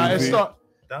baffled.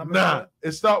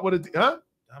 It start with a D, huh?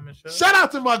 Shout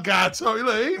out to my guy, Torey.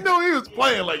 Look, he knew he was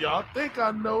playing like y'all. I think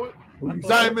I know it.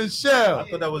 Diamond Shell. I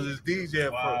thought that was his DJ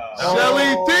at first.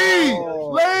 Shelly D.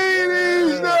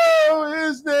 Ladies know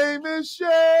his name is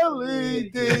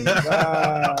Shelly D.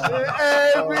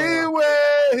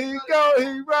 Everywhere he go,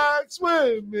 he rocks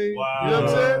with me. Wow. You know what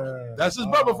I'm saying? That's his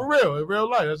brother for real, in real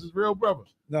life. That's his real brother.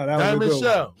 No, that Diamond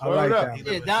Shell. I like that.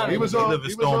 He lives in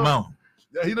Stone Mountain.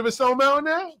 Yeah, he live in Stone Mountain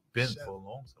now? Been for a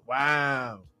long time.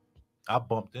 Wow. I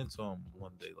bumped into him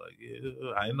one day, like,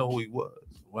 I didn't know who he was.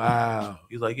 Wow.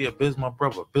 He's like, Biz my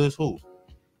brother. Biz who?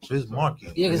 Biz Markie.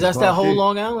 Yeah, because that's that whole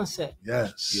Long Island set.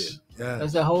 Yes. Yeah.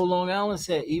 That's that whole Long Island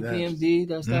set. EPMD,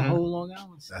 that's that whole Long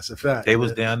Island set. That's a fact. They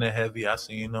was down there heavy. I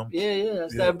seen them. Yeah.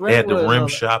 That's that Brentwood. They had the rim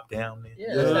shop down there.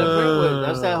 Yeah, that's that Brentwood.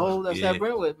 That's that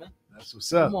Brentwood, man. That's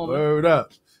what's up. Word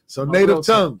up. So Native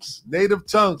Tongues. Native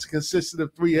Tongues consisted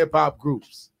of 3 hip-hop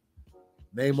groups.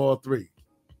 Name all 3.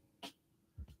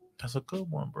 That's a good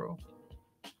one, bro.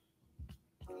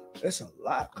 That's a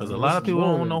lot. Because a lot of people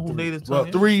don't know who Native Tongues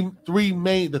is. The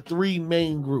 3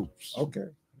 main groups. Okay.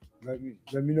 Let me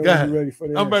know when you're ready for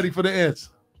the answer. I'm ready for the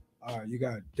answer. All right, you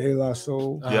got De La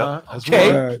Soul. Yeah.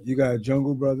 Okay. You got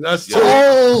Jungle Brothers. That's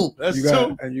 2. That's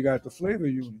 2. And you got the Flavor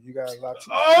Unit. You got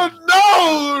Latino. Oh,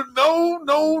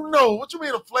 no. What you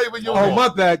mean a Flavor Unit? Oh, my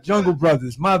bad. Jungle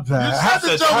Brothers. My bad. You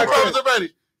said the Jungle Brothers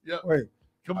already. Yeah. Wait.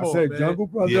 Come I on, said man. Jungle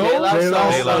Brothers. De La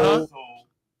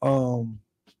Soul.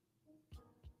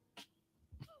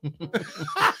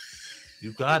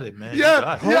 You got it, man.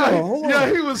 Yeah, hold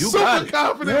on. He was super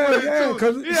confident with it too.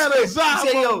 Because he had a vibe. He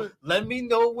said, yo, let me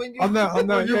know when you. I'm not. I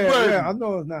know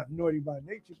it's not Naughty by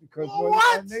Nature because Naughty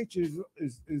by Nature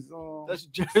is that's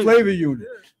Flavor Unit.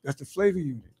 That's the Flavor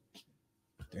Unit.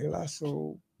 De La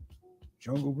Soul,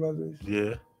 Jungle Brothers.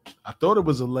 Yeah, I thought it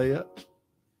was a layup.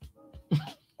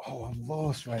 Oh, I'm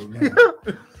lost right now.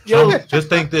 Yo, just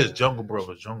think this: Jungle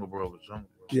Brothers.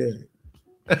 Yeah.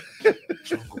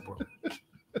 Jungle Brothers.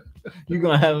 You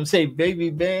gonna have him say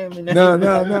Baby Bam and No.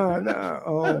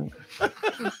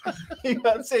 You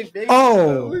gotta say Baby.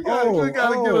 We gotta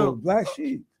get him. Black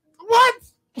Sheep. What?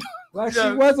 Black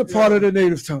Sheep was a part of the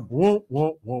Native Tongue.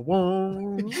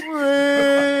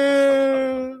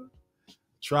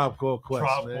 Tribe Called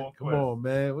Quest, man. Come on,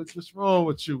 man. What's wrong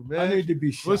with you, man? I need to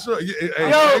be shot. What's wrong?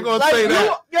 I ain't gonna say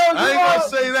that. I ain't gonna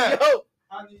say that.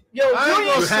 Yo,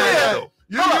 Union Square.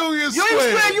 Union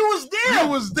Square. You was there. You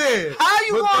was there. How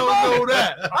you but gonna don't go? know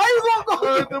that? How you gonna go?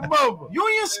 Heard the mother.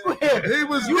 Union Square. He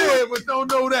was there, but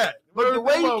don't know that. But the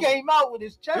way he came out with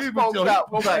his chest poked out,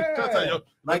 was like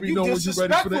you know when you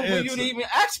ready for the answer. You didn't even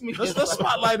ask me. Let's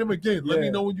spotlight him again. Let me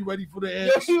know when you're ready for the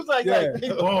answer. He was like, you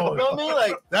know what I mean?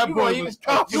 Like that boy was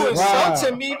you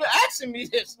insulting me, even asking me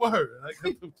this. Word. Like,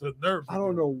 the nerve. I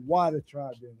don't know why the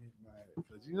tribe didn't hit my head.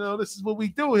 You know, this is what we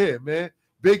do here, man.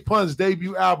 Big Pun's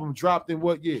debut album dropped in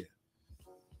what year?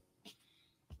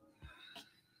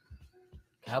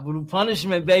 Capital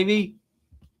Punishment, baby.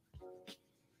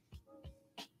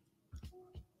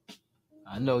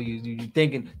 I know you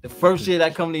thinking the first year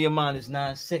that come to your mind is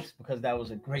 9-6 because that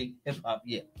was a great hip hop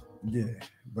year. Yeah,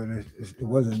 but it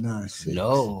wasn't 9-6.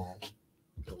 No.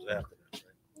 It was after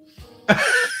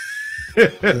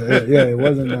that, yeah, it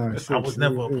wasn't 9-6. I was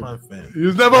never a pun fan. He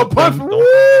was never a pun fan.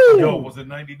 Yo, was it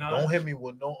 99? Don't hit me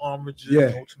with no oranges.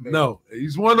 Yeah. No,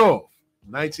 he's one off.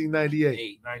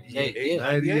 1998.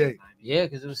 98. Yeah,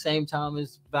 because it was the same time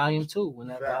as Volume 2 when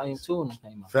that Volume 2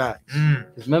 came out. Facts.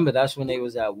 Because remember, that's when they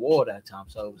was at war that time.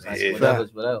 So it was like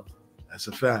whatever. That's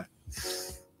a fact.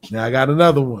 Now I got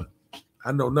another one.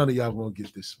 I know none of y'all gonna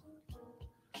get this one.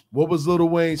 What was Lil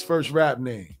Wayne's first rap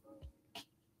name?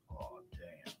 Oh,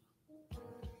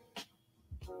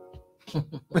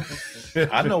 damn.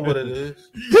 I know what it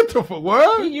is. Get the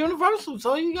word? Universal.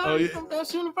 So you got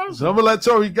that's Universal. So I'm gonna let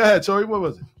Torey go ahead. Torey, what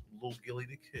was it? Lil Gilly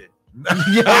the Kid.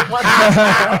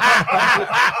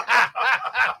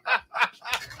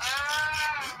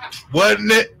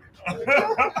 Wasn't it?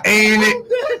 Ain't it?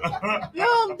 Yo,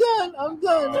 I'm done.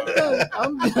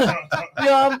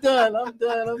 Yo, I'm done.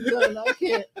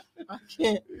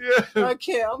 I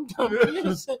can't. I'm done.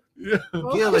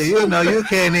 Gilly, you know you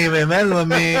can't even mess with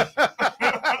me.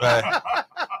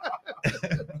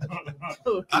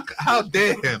 How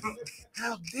damn?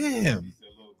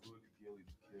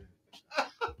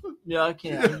 Yeah, I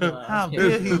can't. How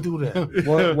dare he do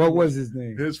that? What was his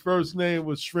name? His first name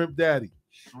was Shrimp Daddy.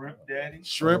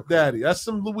 Shrimp Daddy. That's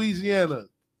some Louisiana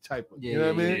type of. You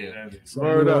know what I mean? Yeah.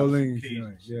 Word up.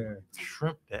 Yeah.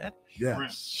 Shrimp Daddy. Yeah.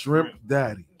 Shrimp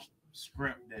Daddy.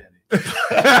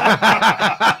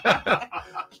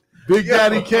 Big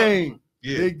Daddy Kane.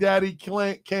 Yeah. Big Daddy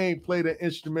Kane played an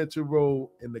instrumental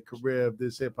role in the career of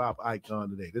this hip hop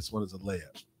icon today. This one is a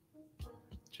layup.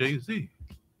 Jay-Z.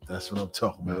 That's what I'm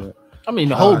talking about. I mean,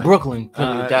 the whole Brooklyn put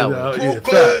it that way.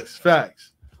 Yeah,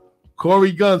 facts.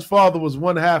 Corey Gunn's father was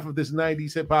one half of this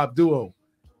 90s hip hop duo.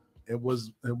 And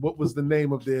what was the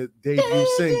name of their debut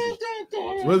single?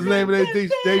 What's the name of their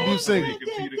debut single?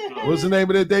 What's the name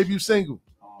of their debut single?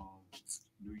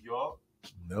 New York?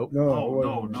 Nope.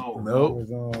 No.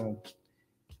 Nope.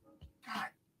 God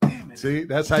damn it. See,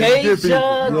 that's how you get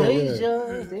people.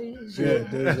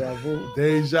 Deja vu.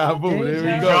 Deja vu. There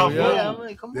we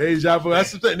go. Deja vu.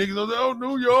 That's the thing. Niggas don't say, oh,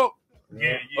 New York.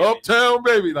 Yeah. Uptown,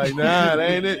 baby. Like, nah, that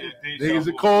ain't it. Niggas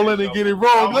are calling and get it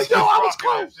wrong. Like, yo, I was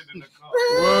close.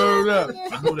 Word up.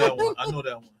 I know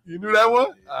that one. You knew that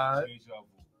one? All right.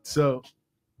 So,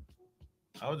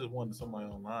 I was just wanting somebody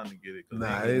online to get it.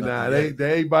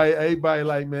 Everybody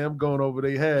like, man, I'm going over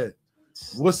their head.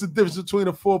 What's the difference between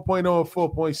a 4.0 and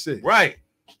 4.6? Right.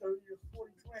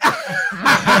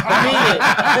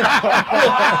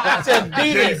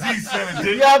 Beat it.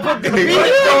 You gotta put the beat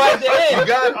at the end. You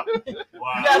got it.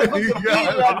 Wow. You gotta put the beat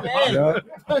at the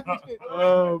end.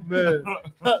 Oh man.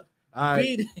 All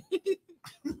right.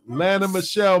 Lana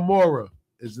Michelle Mora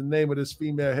is the name of this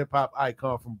female hip hop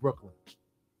icon from Brooklyn.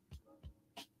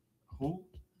 Who?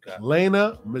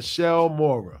 Lana Michelle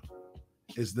Mora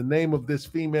is the name of this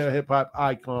female hip hop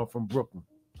icon from Brooklyn.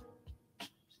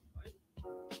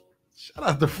 Shout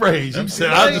out to Phrase. You said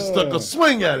I just took a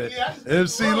swing at it.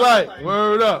 MC Light.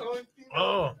 Word up.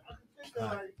 Oh.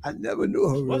 I never knew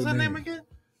her. What's her name again?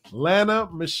 Lana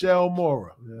Michelle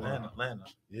Mora. Lana.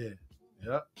 Yeah.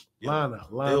 Yep.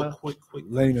 Lana. Quick.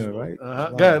 Lana, right?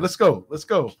 Go ahead. Let's go.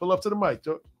 Pull up to the mic,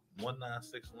 Joe.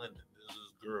 196 Linden. This is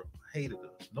this girl. Hated her.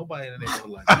 Nobody in the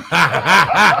neighborhood like her.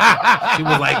 She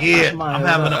was like, yeah, I'm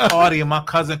having a party and my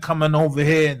cousin coming over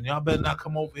here and y'all better not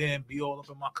come over here and be all up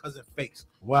in my cousin's face.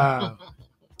 Wow.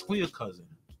 Who your cousin?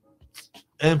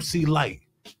 MC Light.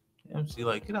 MC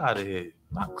Light, get out of here.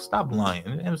 Stop lying.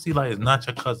 MC Light is not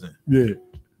your cousin. Yeah.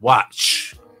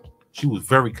 Watch. She was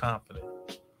very confident.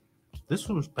 This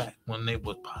was back when they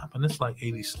was popping. It's like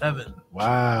 87.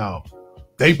 Wow.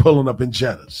 They pulling up in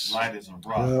Jettas. Light and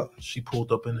rock. She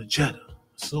pulled up in a Jetta,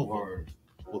 silver,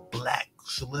 with black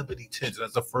celebrity tints.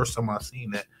 That's the first time I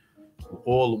seen that.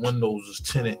 All the windows was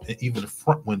tinted, and even the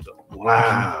front window.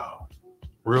 Wow.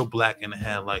 Real black, and it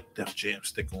had like Def Jam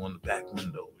sticker on the back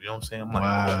window. You know what I'm saying? I'm like,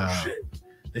 wow. Oh, shit.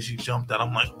 Then she jumped out.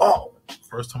 I'm like, oh.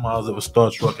 First time I was ever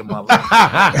starstruck in my life.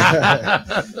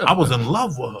 I was in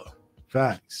love with her.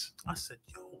 Facts. I said,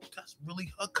 yo, that's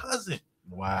really her cousin.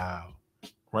 Wow.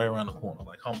 Right around the corner.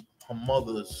 Like her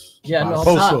mother's I know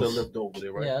her pops lived over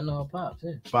there, right? Yeah, I know her pops.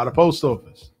 Yeah. By the post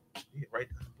office. Yeah, right.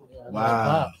 Yeah, I know wow. her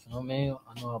pops. You know what I mean?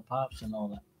 I know her pops and all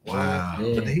that. Wow.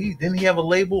 Yeah. But didn't he have a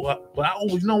label? But I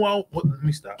always know let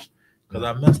me stop. Because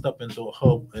I messed up into a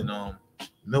hub and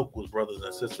Milk was brothers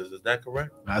and sisters. Is that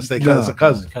correct? I say it's a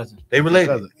cousin. They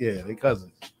related. Yeah, they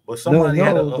cousins. But somebody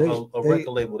had a record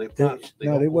label.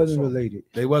 They wasn't related.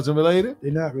 They wasn't related?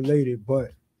 They're not related,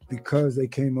 but because they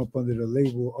came up under the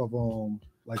label of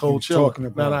like Cold Chillin'. Talking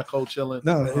about. No, not Cold Chillin'.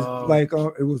 No, it's like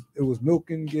it was Milk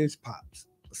and Giz Pops.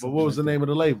 But what was the name of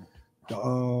the label? It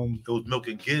was Milk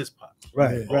and Giz Pops.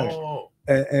 Right, right. Oh.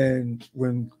 And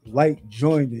when Light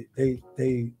joined it,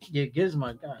 they Giz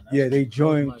my guy. Yeah, they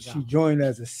joined. She joined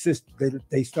as a sister.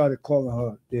 They started calling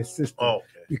her their sister. Oh, okay.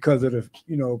 Because of the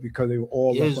because they were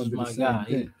all Giz up under my the same guy.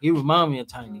 thing. He remind me of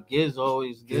Tiny. Giz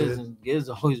always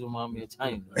remind me of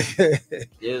Tiny.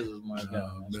 Giz is my guy.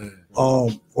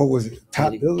 What was it?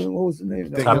 Top Billing? What was the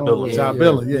name? Top Billing. Top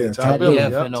Billing. Yeah, Top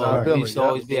Billing. He used to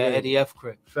always be at Eddie F.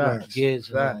 Crib. Facts. Giz.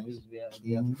 Used to be at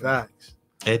Eddie F. Facts.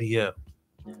 Eddie F.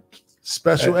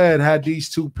 Special Ed had these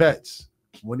two pets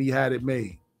when he had it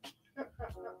made.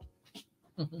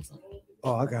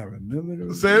 Oh, I gotta remember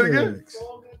the Say it again.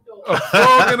 A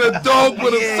frog and a dog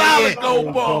with a solid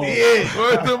gold ball. Yeah.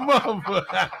 Where's the mama?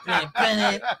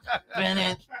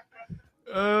 Bennett.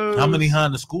 How many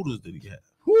Honda scooters did he have?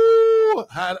 Whoo!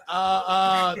 Had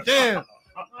damn.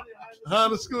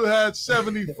 Honda School had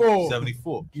 74.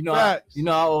 74. You know, I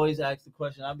always ask the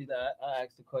question. I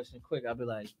ask the question quick. I'll be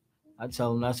like, I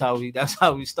tell them that's how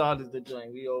we started the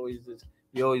joint. We always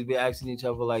be asking each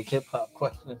other like hip hop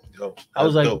questions. I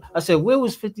was like, dope. I said, where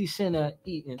was 50 Cent at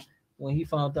eating when he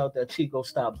found out that Chico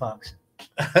stopped boxing?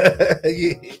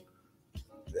 Yeah.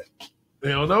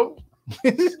 They don't know?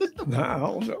 Nah, I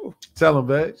don't know. Tell them,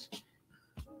 Bags.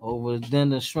 Over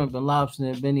dinner, shrimp and lobster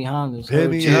and Benny Honda's.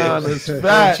 Benny Honda's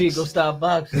facts. Chico stopped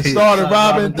boxing. It started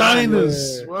robbing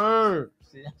diners. Yeah. Word.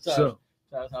 See,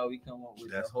 that's how we come up with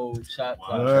the whole shot.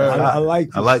 I like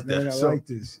this. I like man. that. I like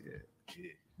this. Yeah.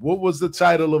 What was the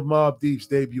title of Mobb Deep's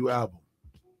debut album?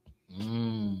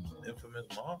 Infamous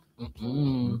Mob.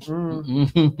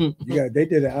 They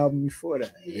did an album before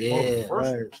that. Yeah.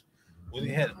 Right. When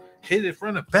he had hit it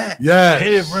from the back. Yeah.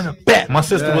 Hit it from the back. My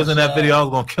sister was in that video. I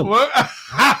was gonna kill her.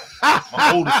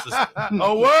 My oldest sister.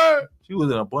 Oh, what? She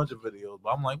was in a bunch of videos,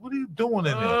 but I'm like, what are you doing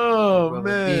in there? Oh,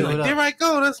 man. Like, there I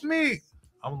go. That's me.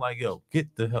 I'm like, yo,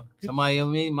 get the hell.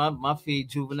 Somebody, my feed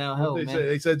Juvenile Hell, man.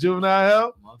 They said Juvenile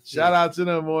Hell? Shout out to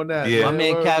them on that. Yeah. My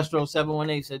man Castro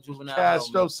 718 said Juvenile Hell.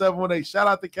 Castro 718. Shout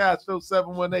out to Castro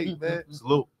 718, man.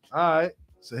 Salute. All right.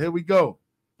 So here we go.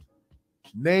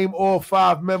 Name all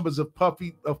 5 members of Puff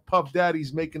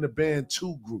Daddy's making the band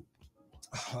 2 group.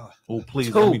 Oh, please,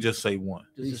 let me just say one.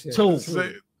 Two.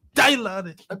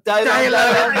 Dylan.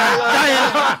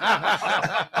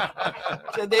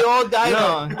 So they all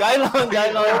Dylan.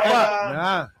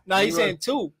 Nah. Nah, he's saying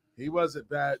 2. He wasn't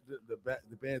bad.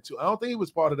 The band 2. I don't think he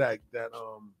was part of that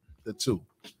the 2.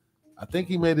 I think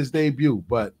he made his debut,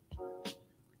 but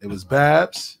it was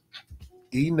Babs,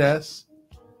 Ness,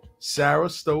 Sarah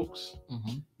Stokes,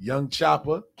 Young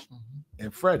Chopper,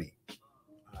 and Freddie.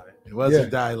 It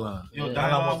wasn't Dylan.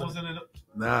 Dylan wasn't in it.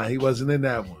 Nah, he wasn't in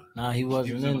that one. Nah, he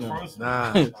wasn't in that.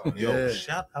 Nah. Yo,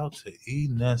 shout out to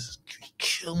Ness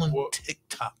killing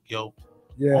TikTok, yo.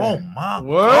 Yeah. Oh my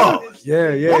God.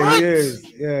 Yeah, what? he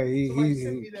is. Yeah,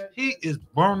 he is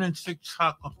burning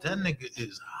TikTok up. That nigga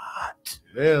is hot.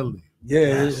 Really?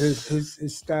 Yeah,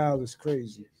 his style is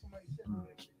crazy.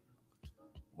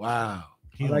 Wow.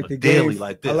 I like the daily game,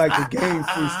 like this. I like the game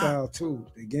freestyle too.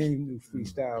 The game new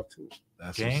freestyle too.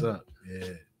 That's what's up.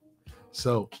 Yeah.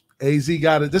 So AZ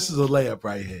got it. This is a layup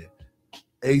right here.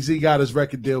 AZ got his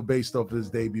record deal based off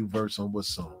his debut verse on what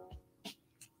song?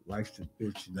 Life's a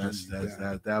Bitch.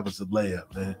 That was a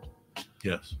layup, man.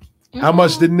 Yes. How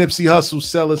much did Nipsey Hussle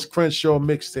sell his Crenshaw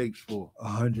mixtapes for?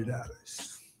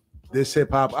 $100. This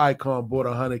hip hop icon bought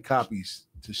 100 copies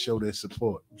to show their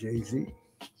support. Jay-Z.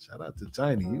 Shout out to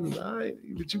Tiny. He was all right,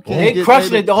 but you can't. They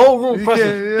crushing it. The whole room crushing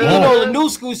it. Yeah. You know the new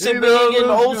school shit, but you getting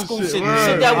the old school shit. Shit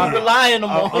that we relying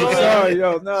on. I'm sorry,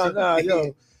 yo. No,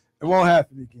 yo. It won't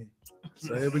happen again.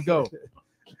 So here we go.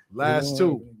 Last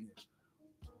 2.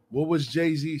 What was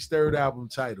Jay-Z's 3rd album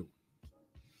title?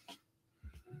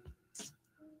 Let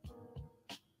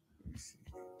me see.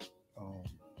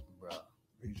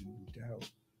 Reasonable Doubt.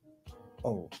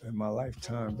 Oh, In My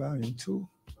Lifetime, Volume 2.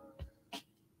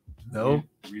 No.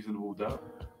 Reasonable Doubt.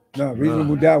 No,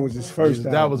 Reasonable Doubt was his first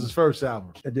album. That was his first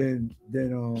album. And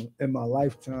then In My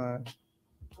Lifetime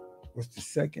was the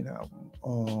 2nd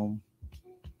album.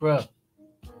 Bruh.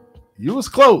 You was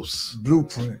close.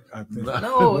 Blueprint, I think.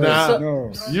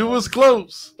 No. You was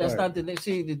close. That's not the name.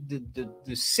 See,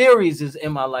 the series is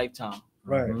In My Lifetime.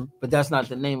 Right. But that's not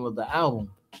the name of the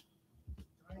album.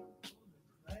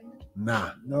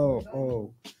 Nah. No.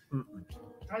 Oh.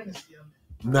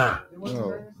 Nah.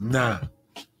 Nah.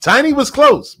 Tiny was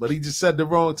close, but he just said the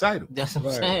wrong title. That's what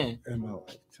I'm saying. In my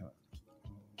lifetime.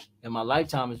 In my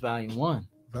lifetime is Volume 1.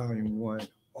 Volume 1.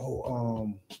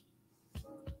 Oh,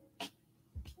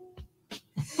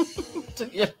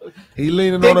 He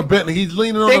leaning on a Bentley. He's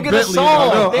leaning on a Bentley.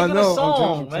 I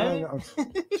know. Man. Yo,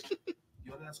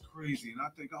 that's crazy. And I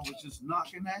think I was just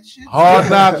knocking that shit. Hard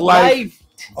Knock Life,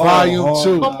 Volume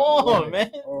 2. Come on,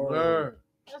 man. Word.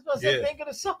 That's what I said. Think of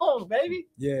the song, baby.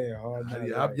 Yeah, Hard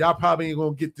Knock. Y'all probably ain't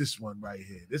gonna get this one right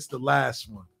here. This is the last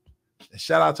one. And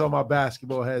shout out to all my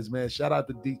basketball heads, man. Shout out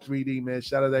to D3D, man.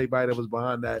 Shout out to everybody that was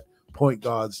behind that Point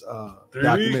Guards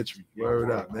documentary.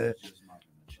 Word up, man.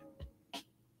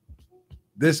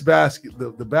 This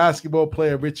the basketball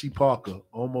player Richie Parker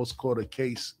almost caught a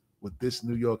case with this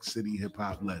New York City hip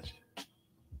hop legend.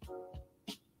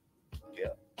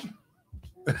 Yeah.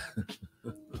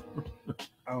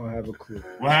 I don't have a clue.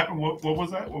 What happened? What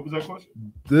was that? What was that question?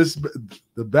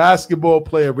 The basketball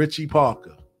player Richie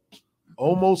Parker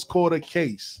almost caught a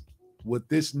case with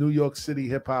this New York City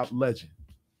hip hop legend.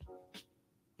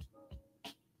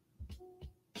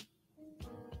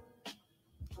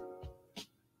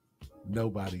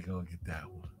 Nobody gonna get that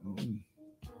one.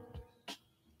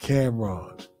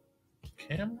 Cameron.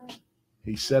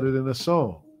 He said it in a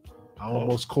song. I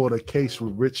almost caught a case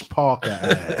with Rich Parker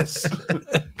ass.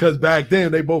 Because back then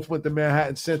they both went to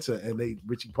Manhattan Center and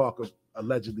Richie Parker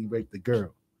allegedly raped the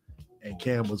girl. And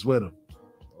Cam was with him.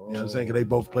 You know what I'm saying? They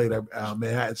both played at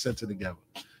Manhattan Center together.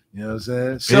 You know what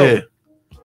I'm saying? So